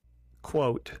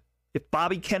 Quote, "If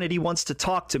Bobby Kennedy wants to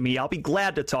talk to me, I'll be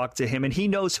glad to talk to him, and he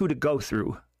knows who to go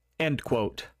through." End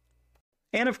quote.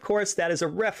 And of course, that is a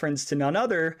reference to none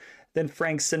other than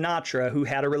Frank Sinatra, who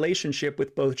had a relationship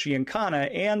with both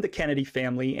Giancana and the Kennedy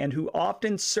family, and who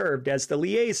often served as the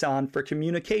liaison for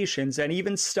communications and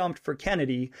even stumped for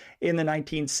Kennedy in the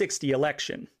 1960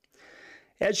 election.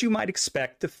 As you might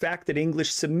expect, the fact that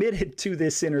English submitted to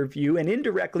this interview and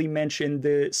indirectly mentioned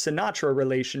the Sinatra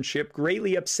relationship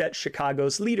greatly upset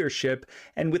Chicago's leadership,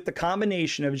 and with the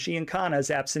combination of Giancana's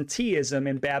absenteeism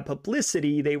and bad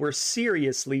publicity, they were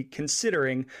seriously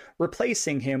considering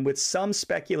replacing him, with some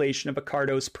speculation of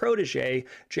Accardo's protege,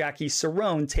 Jackie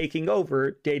Cerone, taking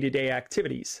over day-to-day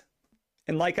activities.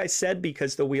 And like I said,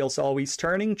 because the wheel's always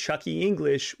turning, Chucky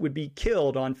English would be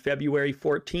killed on February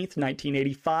 14th,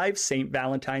 1985, St.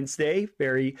 Valentine's Day,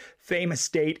 very famous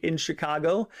date in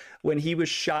Chicago, when he was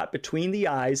shot between the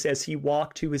eyes as he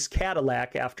walked to his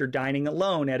Cadillac after dining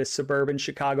alone at a suburban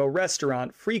Chicago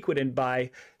restaurant frequented by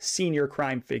senior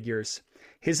crime figures.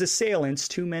 His assailants,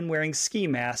 two men wearing ski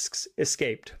masks,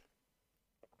 escaped.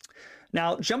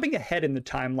 Now, jumping ahead in the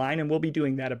timeline, and we'll be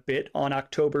doing that a bit, on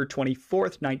October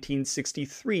 24th,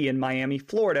 1963, in Miami,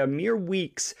 Florida, mere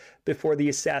weeks before the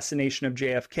assassination of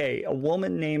JFK, a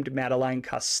woman named Madeline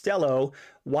Costello,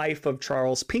 wife of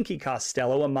Charles Pinky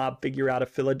Costello, a mob figure out of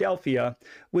Philadelphia,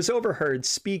 was overheard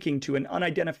speaking to an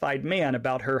unidentified man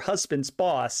about her husband's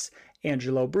boss,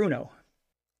 Angelo Bruno.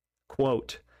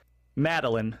 Quote,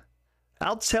 "Madeline,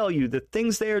 I'll tell you, the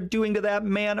things they are doing to that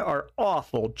man are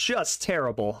awful, just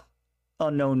terrible."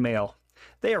 Unknown male.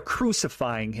 "They are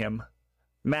crucifying him."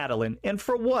 Madeline, "And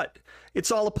for what?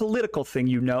 It's all a political thing,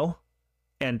 you know."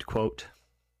 End quote.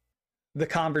 The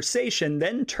conversation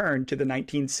then turned to the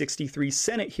 1963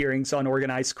 Senate hearings on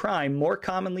organized crime, more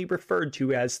commonly referred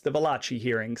to as the Valachi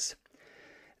hearings.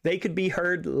 They could be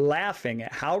heard laughing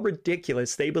at how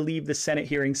ridiculous they believed the Senate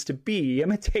hearings to be,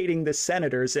 imitating the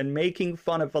senators and making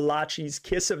fun of Valachi's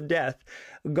kiss of death,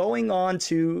 going on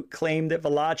to claim that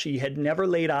Valachi had never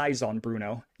laid eyes on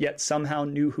Bruno, yet somehow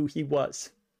knew who he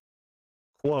was.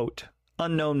 Quote,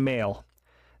 unknown male.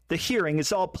 "The hearing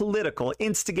is all political,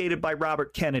 instigated by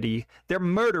Robert Kennedy. They're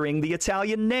murdering the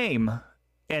Italian name."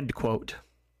 End quote.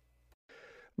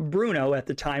 Bruno, at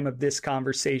the time of this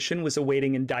conversation, was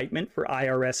awaiting indictment for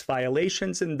IRS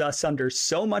violations and thus under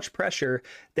so much pressure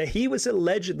that he was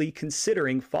allegedly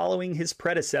considering following his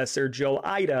predecessor, Joe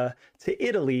Ida, to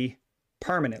Italy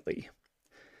permanently.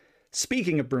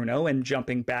 Speaking of Bruno, and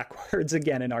jumping backwards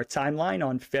again in our timeline,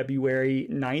 on February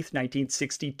 9th,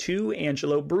 1962,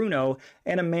 Angelo Bruno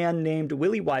and a man named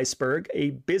Willie Weisburg,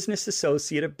 a business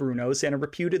associate of Bruno's and a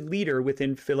reputed leader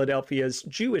within Philadelphia's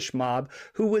Jewish mob,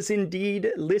 who was indeed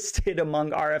listed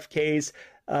among RFK's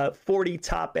 40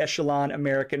 top echelon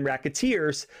American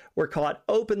racketeers, were caught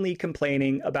openly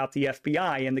complaining about the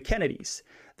FBI and the Kennedys.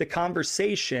 The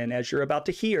conversation, as you're about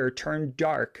to hear, turned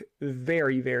dark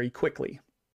very, very quickly.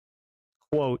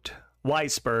 Quote,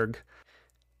 Weisburg,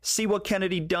 "See what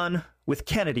Kennedy done? With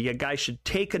Kennedy, a guy should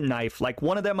take a knife like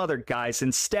one of them other guys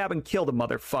and stab and kill the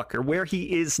motherfucker where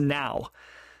he is now.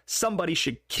 Somebody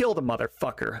should kill the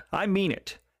motherfucker. I mean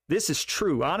it. This is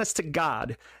true, honest to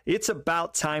God. It's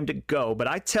about time to go, but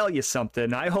I tell you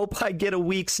something, I hope I get a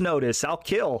week's notice. I'll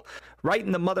kill. Right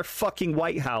in the motherfucking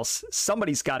White House.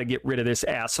 Somebody's got to get rid of this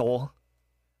asshole.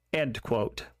 End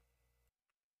quote.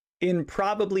 In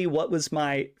probably what was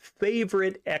my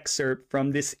favorite excerpt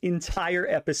from this entire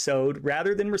episode,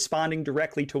 rather than responding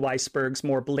directly to Weisburg's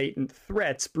more blatant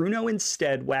threats, Bruno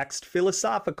instead waxed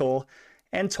philosophical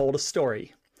and told a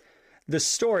story. The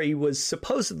story was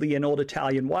supposedly an old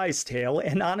Italian wise tale,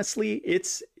 and honestly,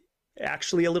 it's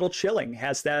actually a little chilling,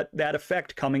 has that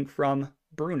effect coming from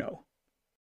Bruno.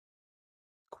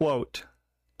 Quote,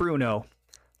 Bruno,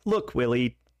 look,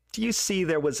 Willie, do you see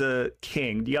there was a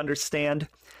king, do you understand?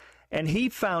 And he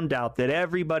found out that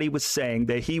everybody was saying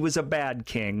that he was a bad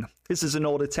king. This is an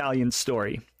old Italian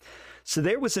story. So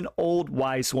there was an old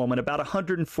wise woman about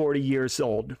 140 years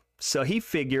old. So he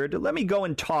figured, let me go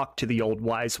and talk to the old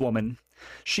wise woman.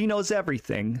 She knows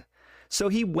everything. So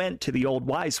he went to the old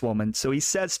wise woman. So he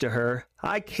says to her,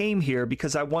 I came here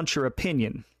because I want your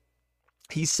opinion.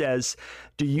 He says,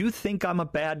 do you think I'm a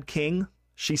bad king?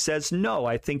 She says, no,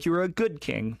 I think you're a good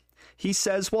king. He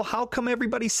says, well, how come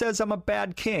everybody says I'm a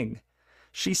bad king?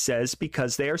 She says,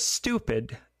 because they are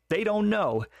stupid. They don't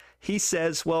know. He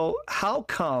says, well, how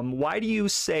come? Why do you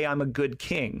say I'm a good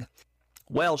king?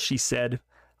 Well, she said,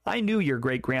 I knew your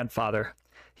great-grandfather.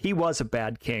 He was a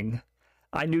bad king.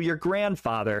 I knew your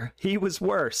grandfather. He was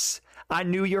worse. I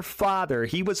knew your father.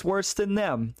 He was worse than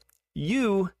them.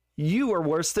 You are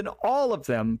worse than all of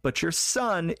them. But your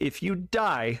son, if you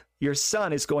die, your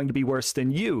son is going to be worse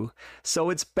than you. So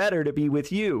it's better to be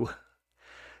with you.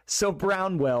 So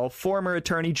Brownwell, former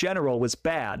attorney general, was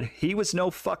bad. He was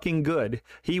no fucking good.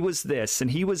 He was this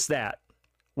and he was that.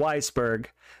 Weisburg,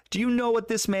 do you know what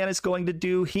this man is going to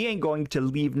do? He ain't going to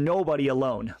leave nobody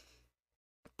alone.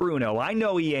 Bruno, I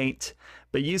know he ain't.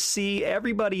 But you see,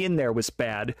 everybody in there was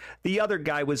bad. The other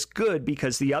guy was good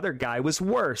because the other guy was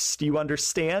worse. Do you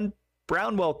understand?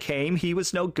 Brownwell came, he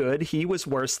was no good. He was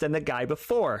worse than the guy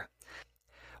before.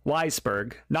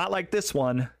 Weisburg, not like this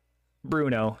one.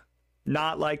 Bruno,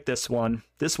 not like this one.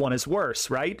 This one is worse,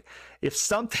 right? If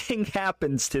something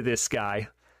happens to this guy.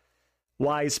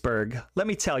 Weisburg, let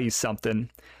me tell you something.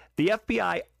 The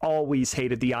FBI always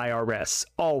hated the IRS.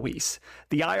 Always.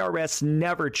 The IRS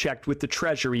never checked with the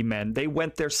Treasury men. They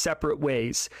went their separate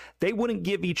ways. They wouldn't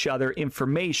give each other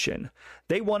information.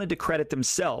 They wanted to credit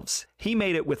themselves. He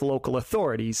made it with local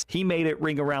authorities. He made it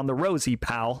ring around the rosy,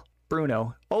 pal.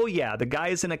 Bruno, oh yeah, the guy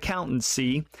is an accountant,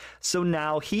 see? So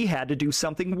now he had to do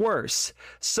something worse.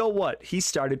 So what? He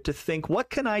started to think, what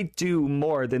can I do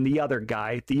more than the other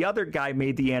guy? The other guy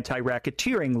made the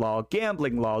anti-racketeering law,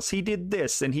 gambling laws. He did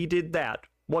this and he did that.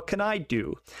 What can I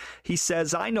do? He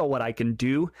says, I know what I can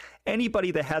do.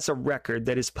 Anybody that has a record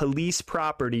that is police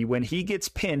property, when he gets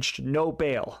pinched, no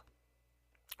bail.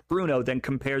 Bruno then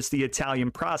compares the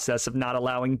Italian process of not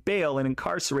allowing bail and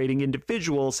incarcerating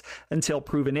individuals until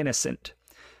proven innocent.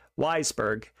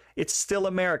 Weisburg, it's still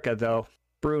America, though.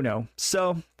 Bruno,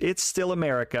 so it's still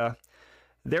America.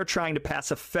 They're trying to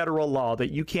pass a federal law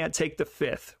that you can't take the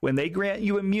fifth. When they grant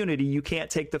you immunity, you can't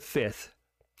take the fifth.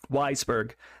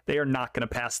 Weisburg, they are not going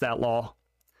to pass that law.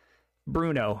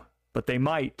 Bruno, but they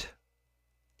might.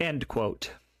 End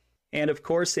quote. And of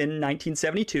course, in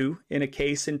 1972, in a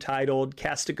case entitled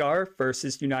Castigar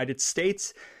versus United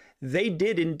States, they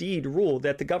did indeed rule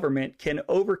that the government can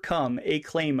overcome a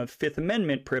claim of Fifth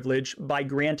Amendment privilege by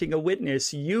granting a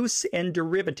witness use and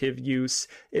derivative use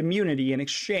immunity in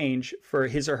exchange for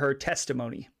his or her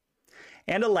testimony.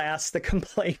 And alas, the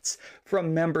complaints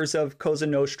from members of Cosa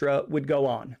Nostra would go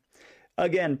on.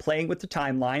 Again, playing with the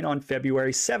timeline, on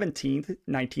February 17th,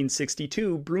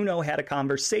 1962, Bruno had a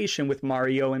conversation with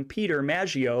Mario and Peter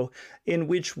Maggio, in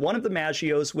which one of the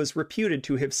Maggios was reputed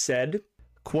to have said,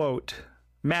 quote,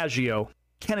 Maggio,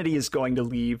 Kennedy is going to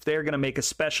leave. They're going to make a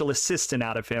special assistant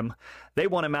out of him. They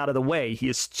want him out of the way. He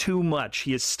is too much.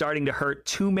 He is starting to hurt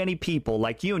too many people,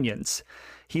 like unions.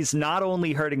 He's not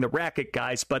only hurting the racket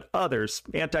guys, but others,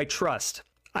 antitrust.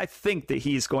 I think that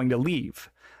he's going to leave.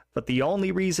 But the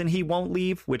only reason he won't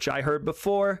leave, which I heard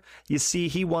before, you see,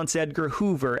 he wants Edgar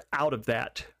Hoover out of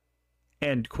that.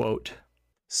 End quote.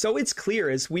 So it's clear,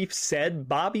 as we've said,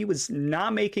 Bobby was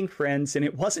not making friends, and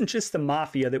it wasn't just the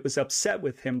mafia that was upset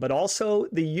with him, but also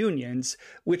the unions,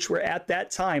 which were at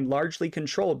that time largely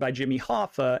controlled by Jimmy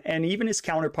Hoffa and even his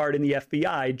counterpart in the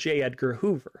FBI, J. Edgar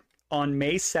Hoover. On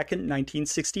May 2nd,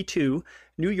 1962,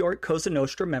 New York Cosa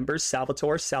Nostra members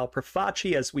Salvatore Sal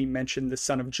Profaci, as we mentioned, the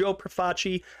son of Joe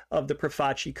Profaci of the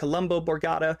Profaci-Colombo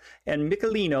Borgata, and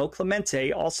Michelino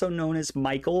Clemente, also known as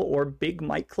Michael or Big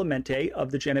Mike Clemente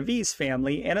of the Genovese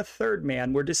family, and a third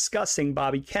man were discussing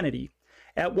Bobby Kennedy.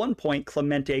 At one point,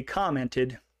 Clemente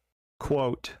commented,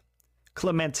 quote,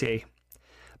 "Clemente,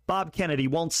 Bob Kennedy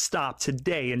won't stop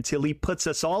today until he puts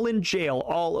us all in jail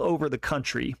all over the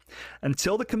country.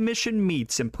 Until the commission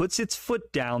meets and puts its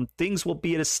foot down, things will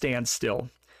be at a standstill.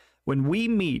 When we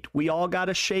meet, we all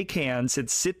gotta shake hands and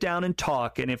sit down and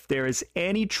talk, and if there is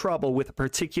any trouble with a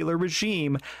particular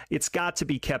regime, it's got to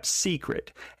be kept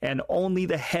secret, and only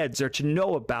the heads are to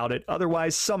know about it,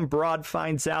 otherwise some broad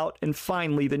finds out, and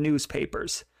finally the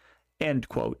newspapers." End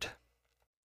quote.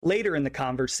 Later in the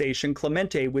conversation,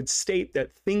 Clemente would state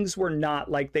that things were not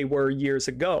like they were years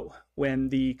ago, when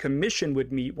the commission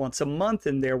would meet once a month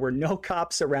and there were no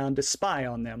cops around to spy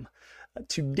on them.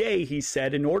 Today, he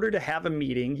said, in order to have a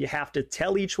meeting, you have to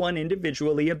tell each one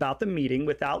individually about the meeting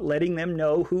without letting them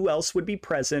know who else would be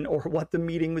present or what the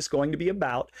meeting was going to be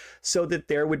about, so that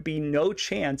there would be no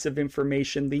chance of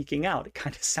information leaking out. It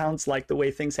kind of sounds like the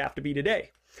way things have to be today.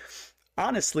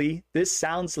 Honestly, this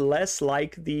sounds less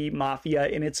like the mafia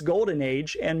in its golden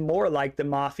age and more like the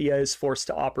mafia is forced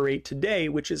to operate today,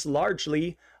 which is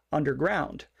largely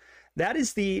underground. That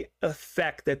is the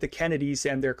effect that the Kennedys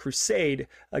and their crusade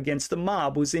against the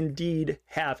mob was indeed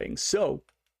having. So,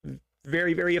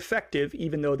 very, very effective,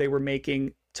 even though they were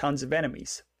making tons of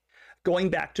enemies. Going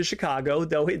back to Chicago,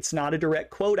 though it's not a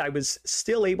direct quote, I was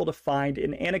still able to find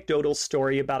an anecdotal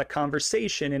story about a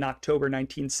conversation in October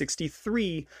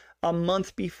 1963, a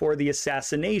month before the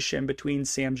assassination between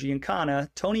Sam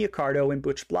Giancana, Tony Accardo, and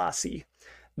Butch Blasi.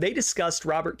 They discussed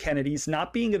Robert Kennedy's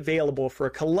not being available for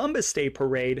a Columbus Day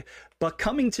parade, but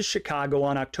coming to Chicago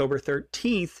on October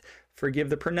 13th,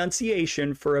 forgive the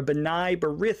pronunciation, for a B'nai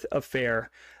B'rith affair.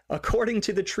 According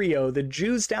to the trio, the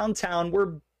Jews downtown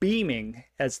were beaming,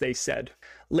 as they said.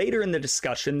 Later in the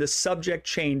discussion, the subject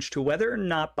changed to whether or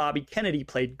not Bobby Kennedy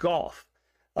played golf.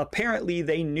 Apparently,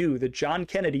 they knew that John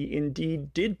Kennedy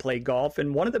indeed did play golf,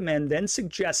 and one of the men then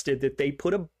suggested that they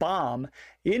put a bomb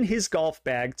in his golf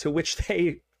bag, to which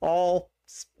they all,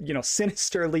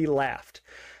 sinisterly laughed.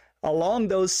 Along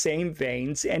those same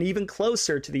veins, and even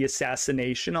closer to the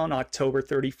assassination on October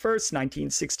 31st,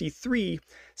 1963,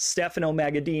 Stefano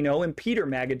Magaddino and Peter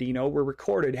Magaddino were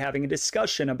recorded having a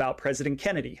discussion about President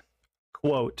Kennedy.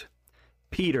 Quote,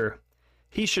 "Peter,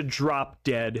 he should drop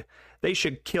dead. They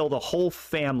should kill the whole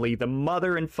family, the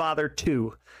mother and father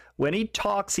too. When he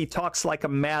talks like a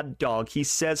mad dog. He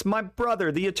says, 'My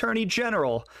brother, the Attorney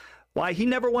General.' Why, he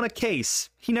never won a case.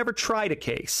 He never tried a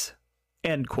case."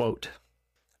 End quote.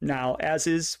 Now, as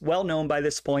is well known by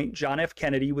this point, John F.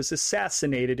 Kennedy was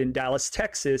assassinated in Dallas,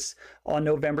 Texas on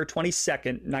November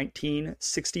 22nd,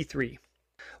 1963.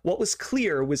 What was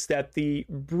clear was that the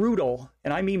brutal,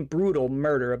 and I mean brutal,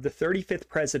 murder of the 35th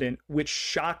president, which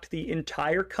shocked the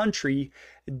entire country,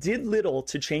 did little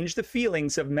to change the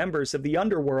feelings of members of the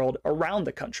underworld around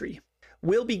the country.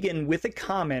 We'll begin with a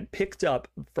comment picked up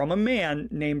from a man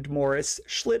named Morris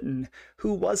Schlitten,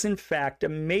 who was in fact a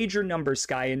major numbers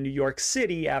guy in New York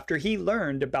City after he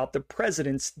learned about the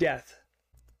president's death.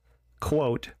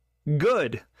 Quote,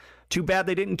 "Good. Too bad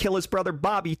they didn't kill his brother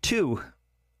Bobby too."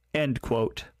 End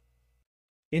quote.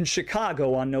 In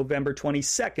Chicago on November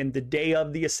 22nd, the day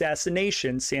of the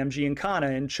assassination, Sam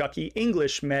Giancana and Chucky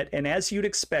English met, and as you'd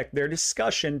expect, their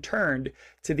discussion turned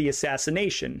to the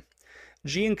assassination.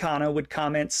 Giancana would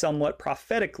comment somewhat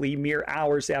prophetically mere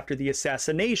hours after the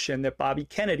assassination that Bobby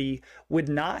Kennedy would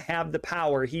not have the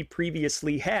power he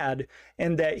previously had,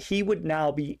 and that he would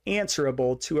now be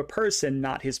answerable to a person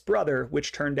not his brother,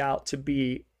 which turned out to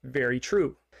be very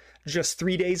true. Just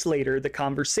 3 days later, the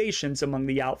conversations among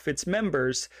the outfit's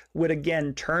members would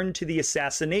again turn to the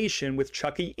assassination, with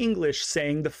Chucky English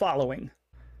saying the following,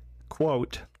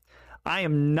 quote, "I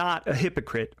am not a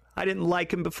hypocrite. I didn't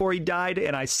like him before he died,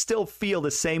 and I still feel the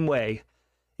same way.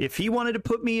 If he wanted to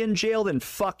put me in jail, then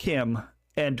fuck him."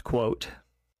 End quote.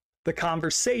 The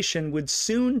conversation would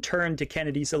soon turn to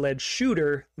Kennedy's alleged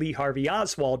shooter, Lee Harvey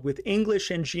Oswald, with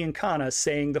English and Giancana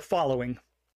saying the following,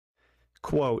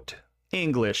 quote,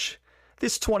 "English,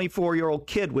 this 24-year-old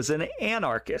kid was an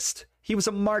anarchist. He was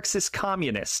a Marxist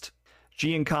communist.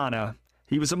 Giancana,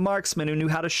 he was a marksman who knew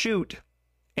how to shoot."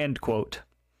 End quote.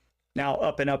 Now,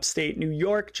 up in upstate New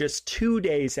York, just 2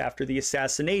 days after the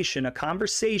assassination, a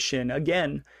conversation,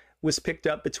 again, was picked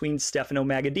up between Stefano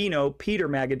Magaddino, Peter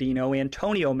Magaddino,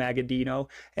 Antonio Magaddino,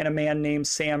 and a man named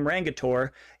Sam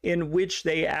Rangatore, in which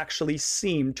they actually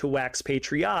seemed to wax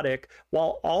patriotic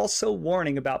while also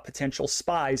warning about potential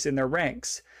spies in their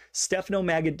ranks. Stefano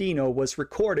Magaddino was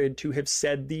recorded to have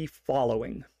said the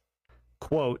following,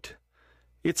 quote,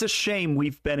 "It's a shame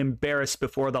we've been embarrassed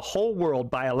before the whole world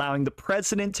by allowing the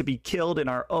president to be killed in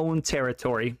our own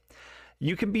territory.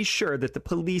 You can be sure that the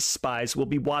police spies will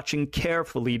be watching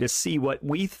carefully to see what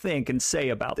we think and say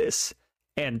about this."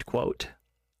 End quote.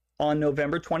 On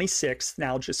November 26th,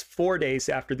 now just 4 days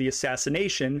after the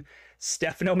assassination,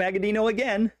 Stefano Magaddino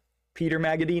again, Peter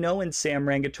Magaddino, and Sam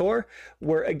Rangatore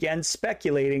were again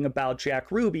speculating about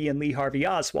Jack Ruby and Lee Harvey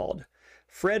Oswald.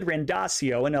 Fred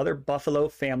Randaccio, another Buffalo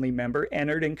family member,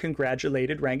 entered and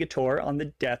congratulated Rangatore on the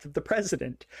death of the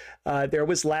president. There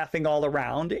was laughing all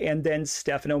around, and then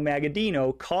Stefano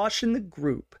Magaddino cautioned the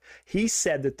group. He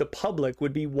said that the public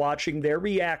would be watching their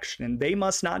reaction. They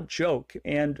must not joke,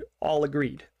 and all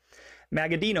agreed.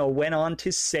 Magaddino went on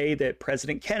to say that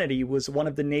President Kennedy was one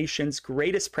of the nation's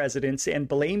greatest presidents and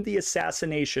blamed the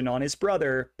assassination on his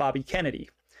brother, Bobby Kennedy.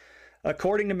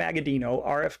 According to Magaddino,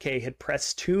 RFK had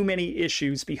pressed too many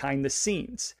issues behind the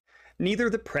scenes. Neither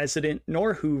the president,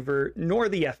 nor Hoover, nor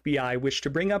the FBI wished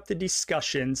to bring up the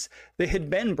discussions that had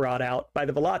been brought out by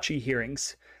the Valachi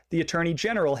hearings. The Attorney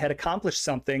General had accomplished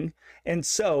something, and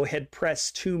so had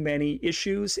pressed too many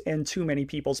issues and too many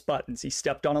people's buttons. He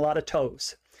stepped on a lot of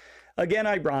toes. Again,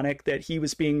 ironic that he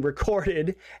was being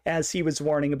recorded as he was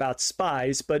warning about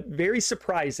spies, but very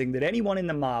surprising that anyone in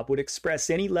the mob would express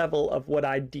any level of what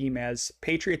I'd deem as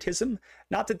patriotism.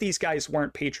 Not that these guys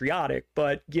weren't patriotic,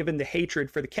 but given the hatred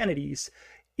for the Kennedys,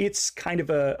 it's kind of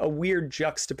a weird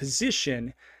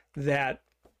juxtaposition that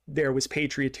there was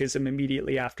patriotism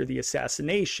immediately after the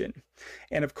assassination.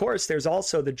 And of course, there's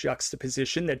also the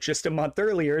juxtaposition that just a month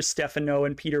earlier, Stefano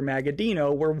and Peter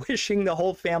Magaddino were wishing the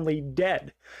whole family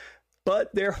dead.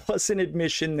 But there was an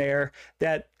admission there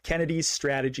that Kennedy's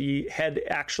strategy had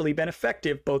actually been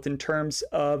effective, both in terms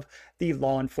of the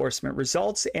law enforcement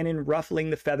results and in ruffling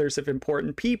the feathers of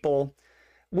important people,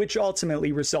 which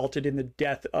ultimately resulted in the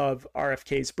death of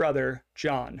RFK's brother,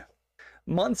 John.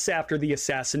 Months after the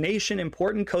assassination,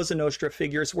 important Cosa Nostra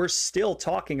figures were still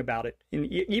talking about it.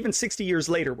 And even 60 years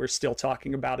later, we're still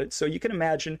talking about it. So you can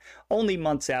imagine, only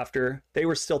months after, they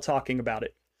were still talking about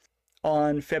it.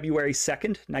 On February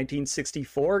 2nd,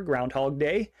 1964, Groundhog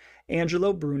Day,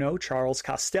 Angelo Bruno, Charles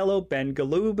Costello, Ben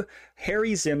Galoob,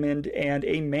 Harry Zimmond, and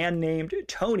a man named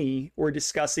Tony were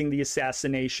discussing the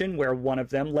assassination, where one of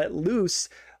them let loose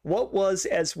what was,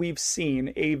 as we've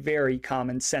seen, a very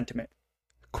common sentiment.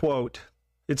 Quote,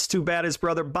 "It's too bad his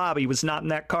brother Bobby was not in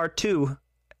that car too."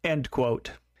 End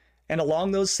quote. And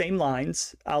along those same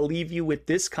lines, I'll leave you with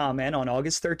this comment on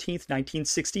August 13th,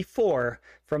 1964,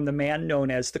 from the man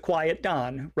known as the Quiet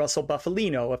Don, Russell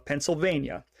Bufalino of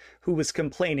Pennsylvania, who was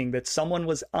complaining that someone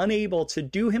was unable to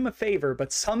do him a favor,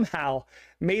 but somehow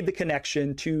made the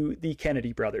connection to the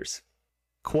Kennedy brothers.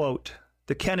 Quote,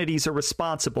 "The Kennedys are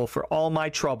responsible for all my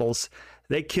troubles.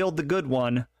 They killed the good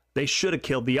one. They should have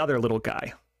killed the other little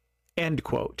guy." End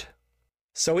quote.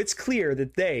 So it's clear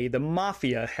that they, the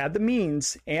Mafia, had the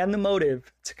means and the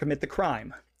motive to commit the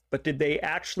crime. But did they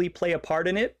actually play a part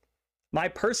in it? My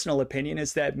personal opinion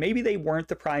is that maybe they weren't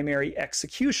the primary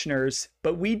executioners,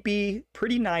 but we'd be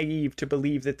pretty naive to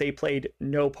believe that they played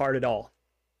no part at all.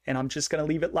 And I'm just going to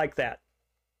leave it like that.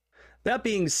 That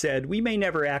being said, we may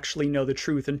never actually know the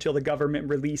truth until the government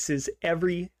releases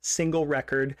every single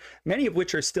record, many of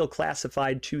which are still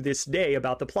classified to this day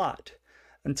about the plot.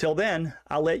 Until then,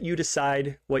 I'll let you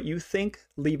decide what you think.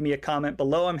 Leave me a comment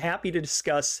below. I'm happy to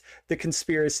discuss the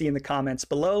conspiracy in the comments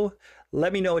below.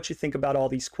 Let me know what you think about all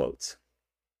these quotes.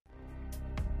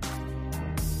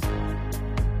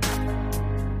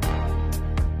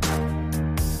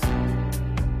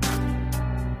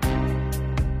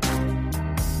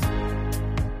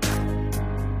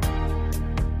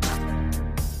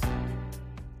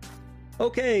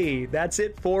 Okay, that's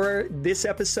it for this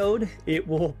episode. It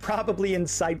will probably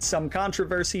incite some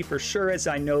controversy for sure, as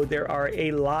I know there are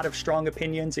a lot of strong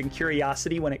opinions and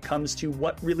curiosity when it comes to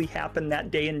what really happened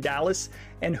that day in Dallas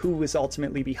and who was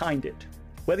ultimately behind it.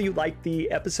 Whether you like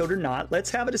the episode or not, let's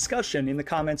have a discussion in the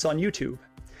comments on YouTube.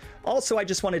 Also, I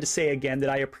just wanted to say again that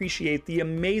I appreciate the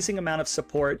amazing amount of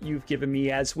support you've given me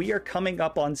as we are coming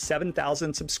up on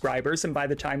 7,000 subscribers, and by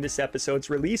the time this episode's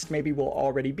released, maybe we'll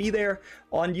already be there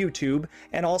on YouTube,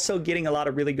 and also getting a lot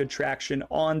of really good traction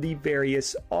on the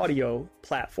various audio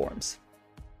platforms.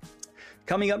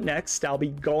 Coming up next, I'll be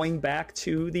going back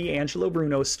to the Angelo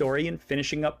Bruno story and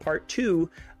finishing up part 2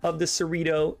 of the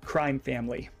Cerrito crime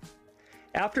family.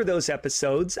 After those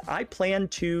episodes, I plan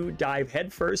to dive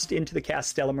headfirst into the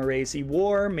Castellamarese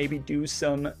War, maybe do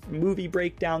some movie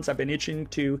breakdowns. I've been itching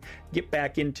to get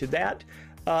back into that.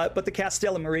 But the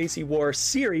Castellamarese War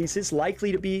series is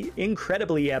likely to be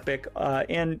incredibly epic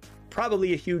and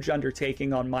probably a huge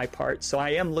undertaking on my part, so I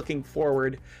am looking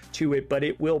forward to it, but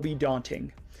it will be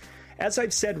daunting. As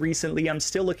I've said recently, I'm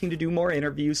still looking to do more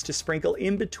interviews to sprinkle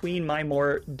in between my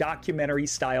more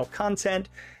documentary-style content,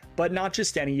 but not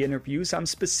just any interviews. I'm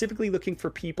specifically looking for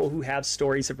people who have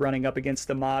stories of running up against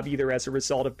the mob, either as a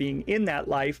result of being in that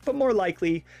life, but more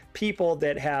likely people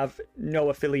that have no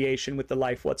affiliation with the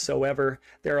life whatsoever.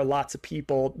 There are lots of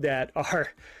people that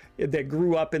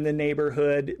grew up in the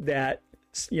neighborhood, that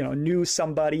knew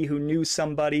somebody who knew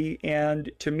somebody, and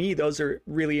to me those are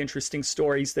really interesting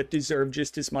stories that deserve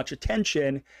just as much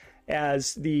attention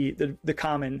as the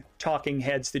common talking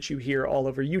heads that you hear all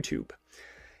over YouTube.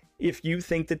 If you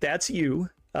think that that's you,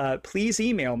 please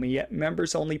email me at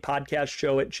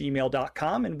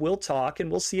membersonlypodcastshow@gmail.com and we'll talk and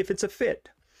we'll see if it's a fit.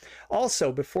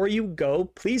 Also, before you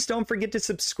go, please don't forget to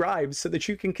subscribe so that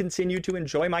you can continue to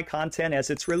enjoy my content as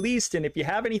it's released. And if you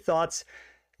have any thoughts,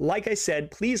 like I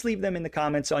said, please leave them in the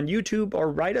comments on YouTube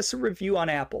or write us a review on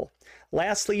Apple.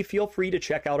 Lastly, feel free to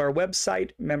check out our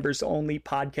website,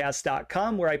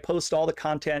 membersonlypodcast.com, where I post all the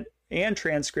content and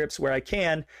transcripts where I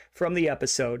can from the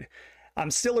episode. I'm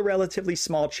still a relatively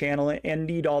small channel and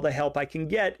need all the help I can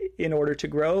get in order to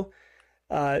grow.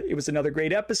 It was another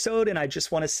great episode, and I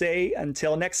just want to say,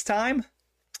 until next time,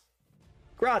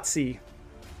 grazie.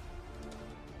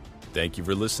 Thank you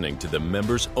for listening to the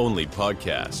Members Only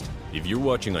podcast. If you're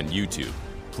watching on YouTube,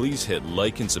 please hit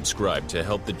like and subscribe to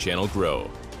help the channel grow.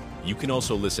 You can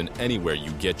also listen anywhere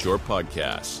you get your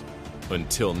podcasts.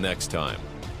 Until next time,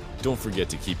 don't forget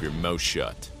to keep your mouth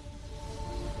shut.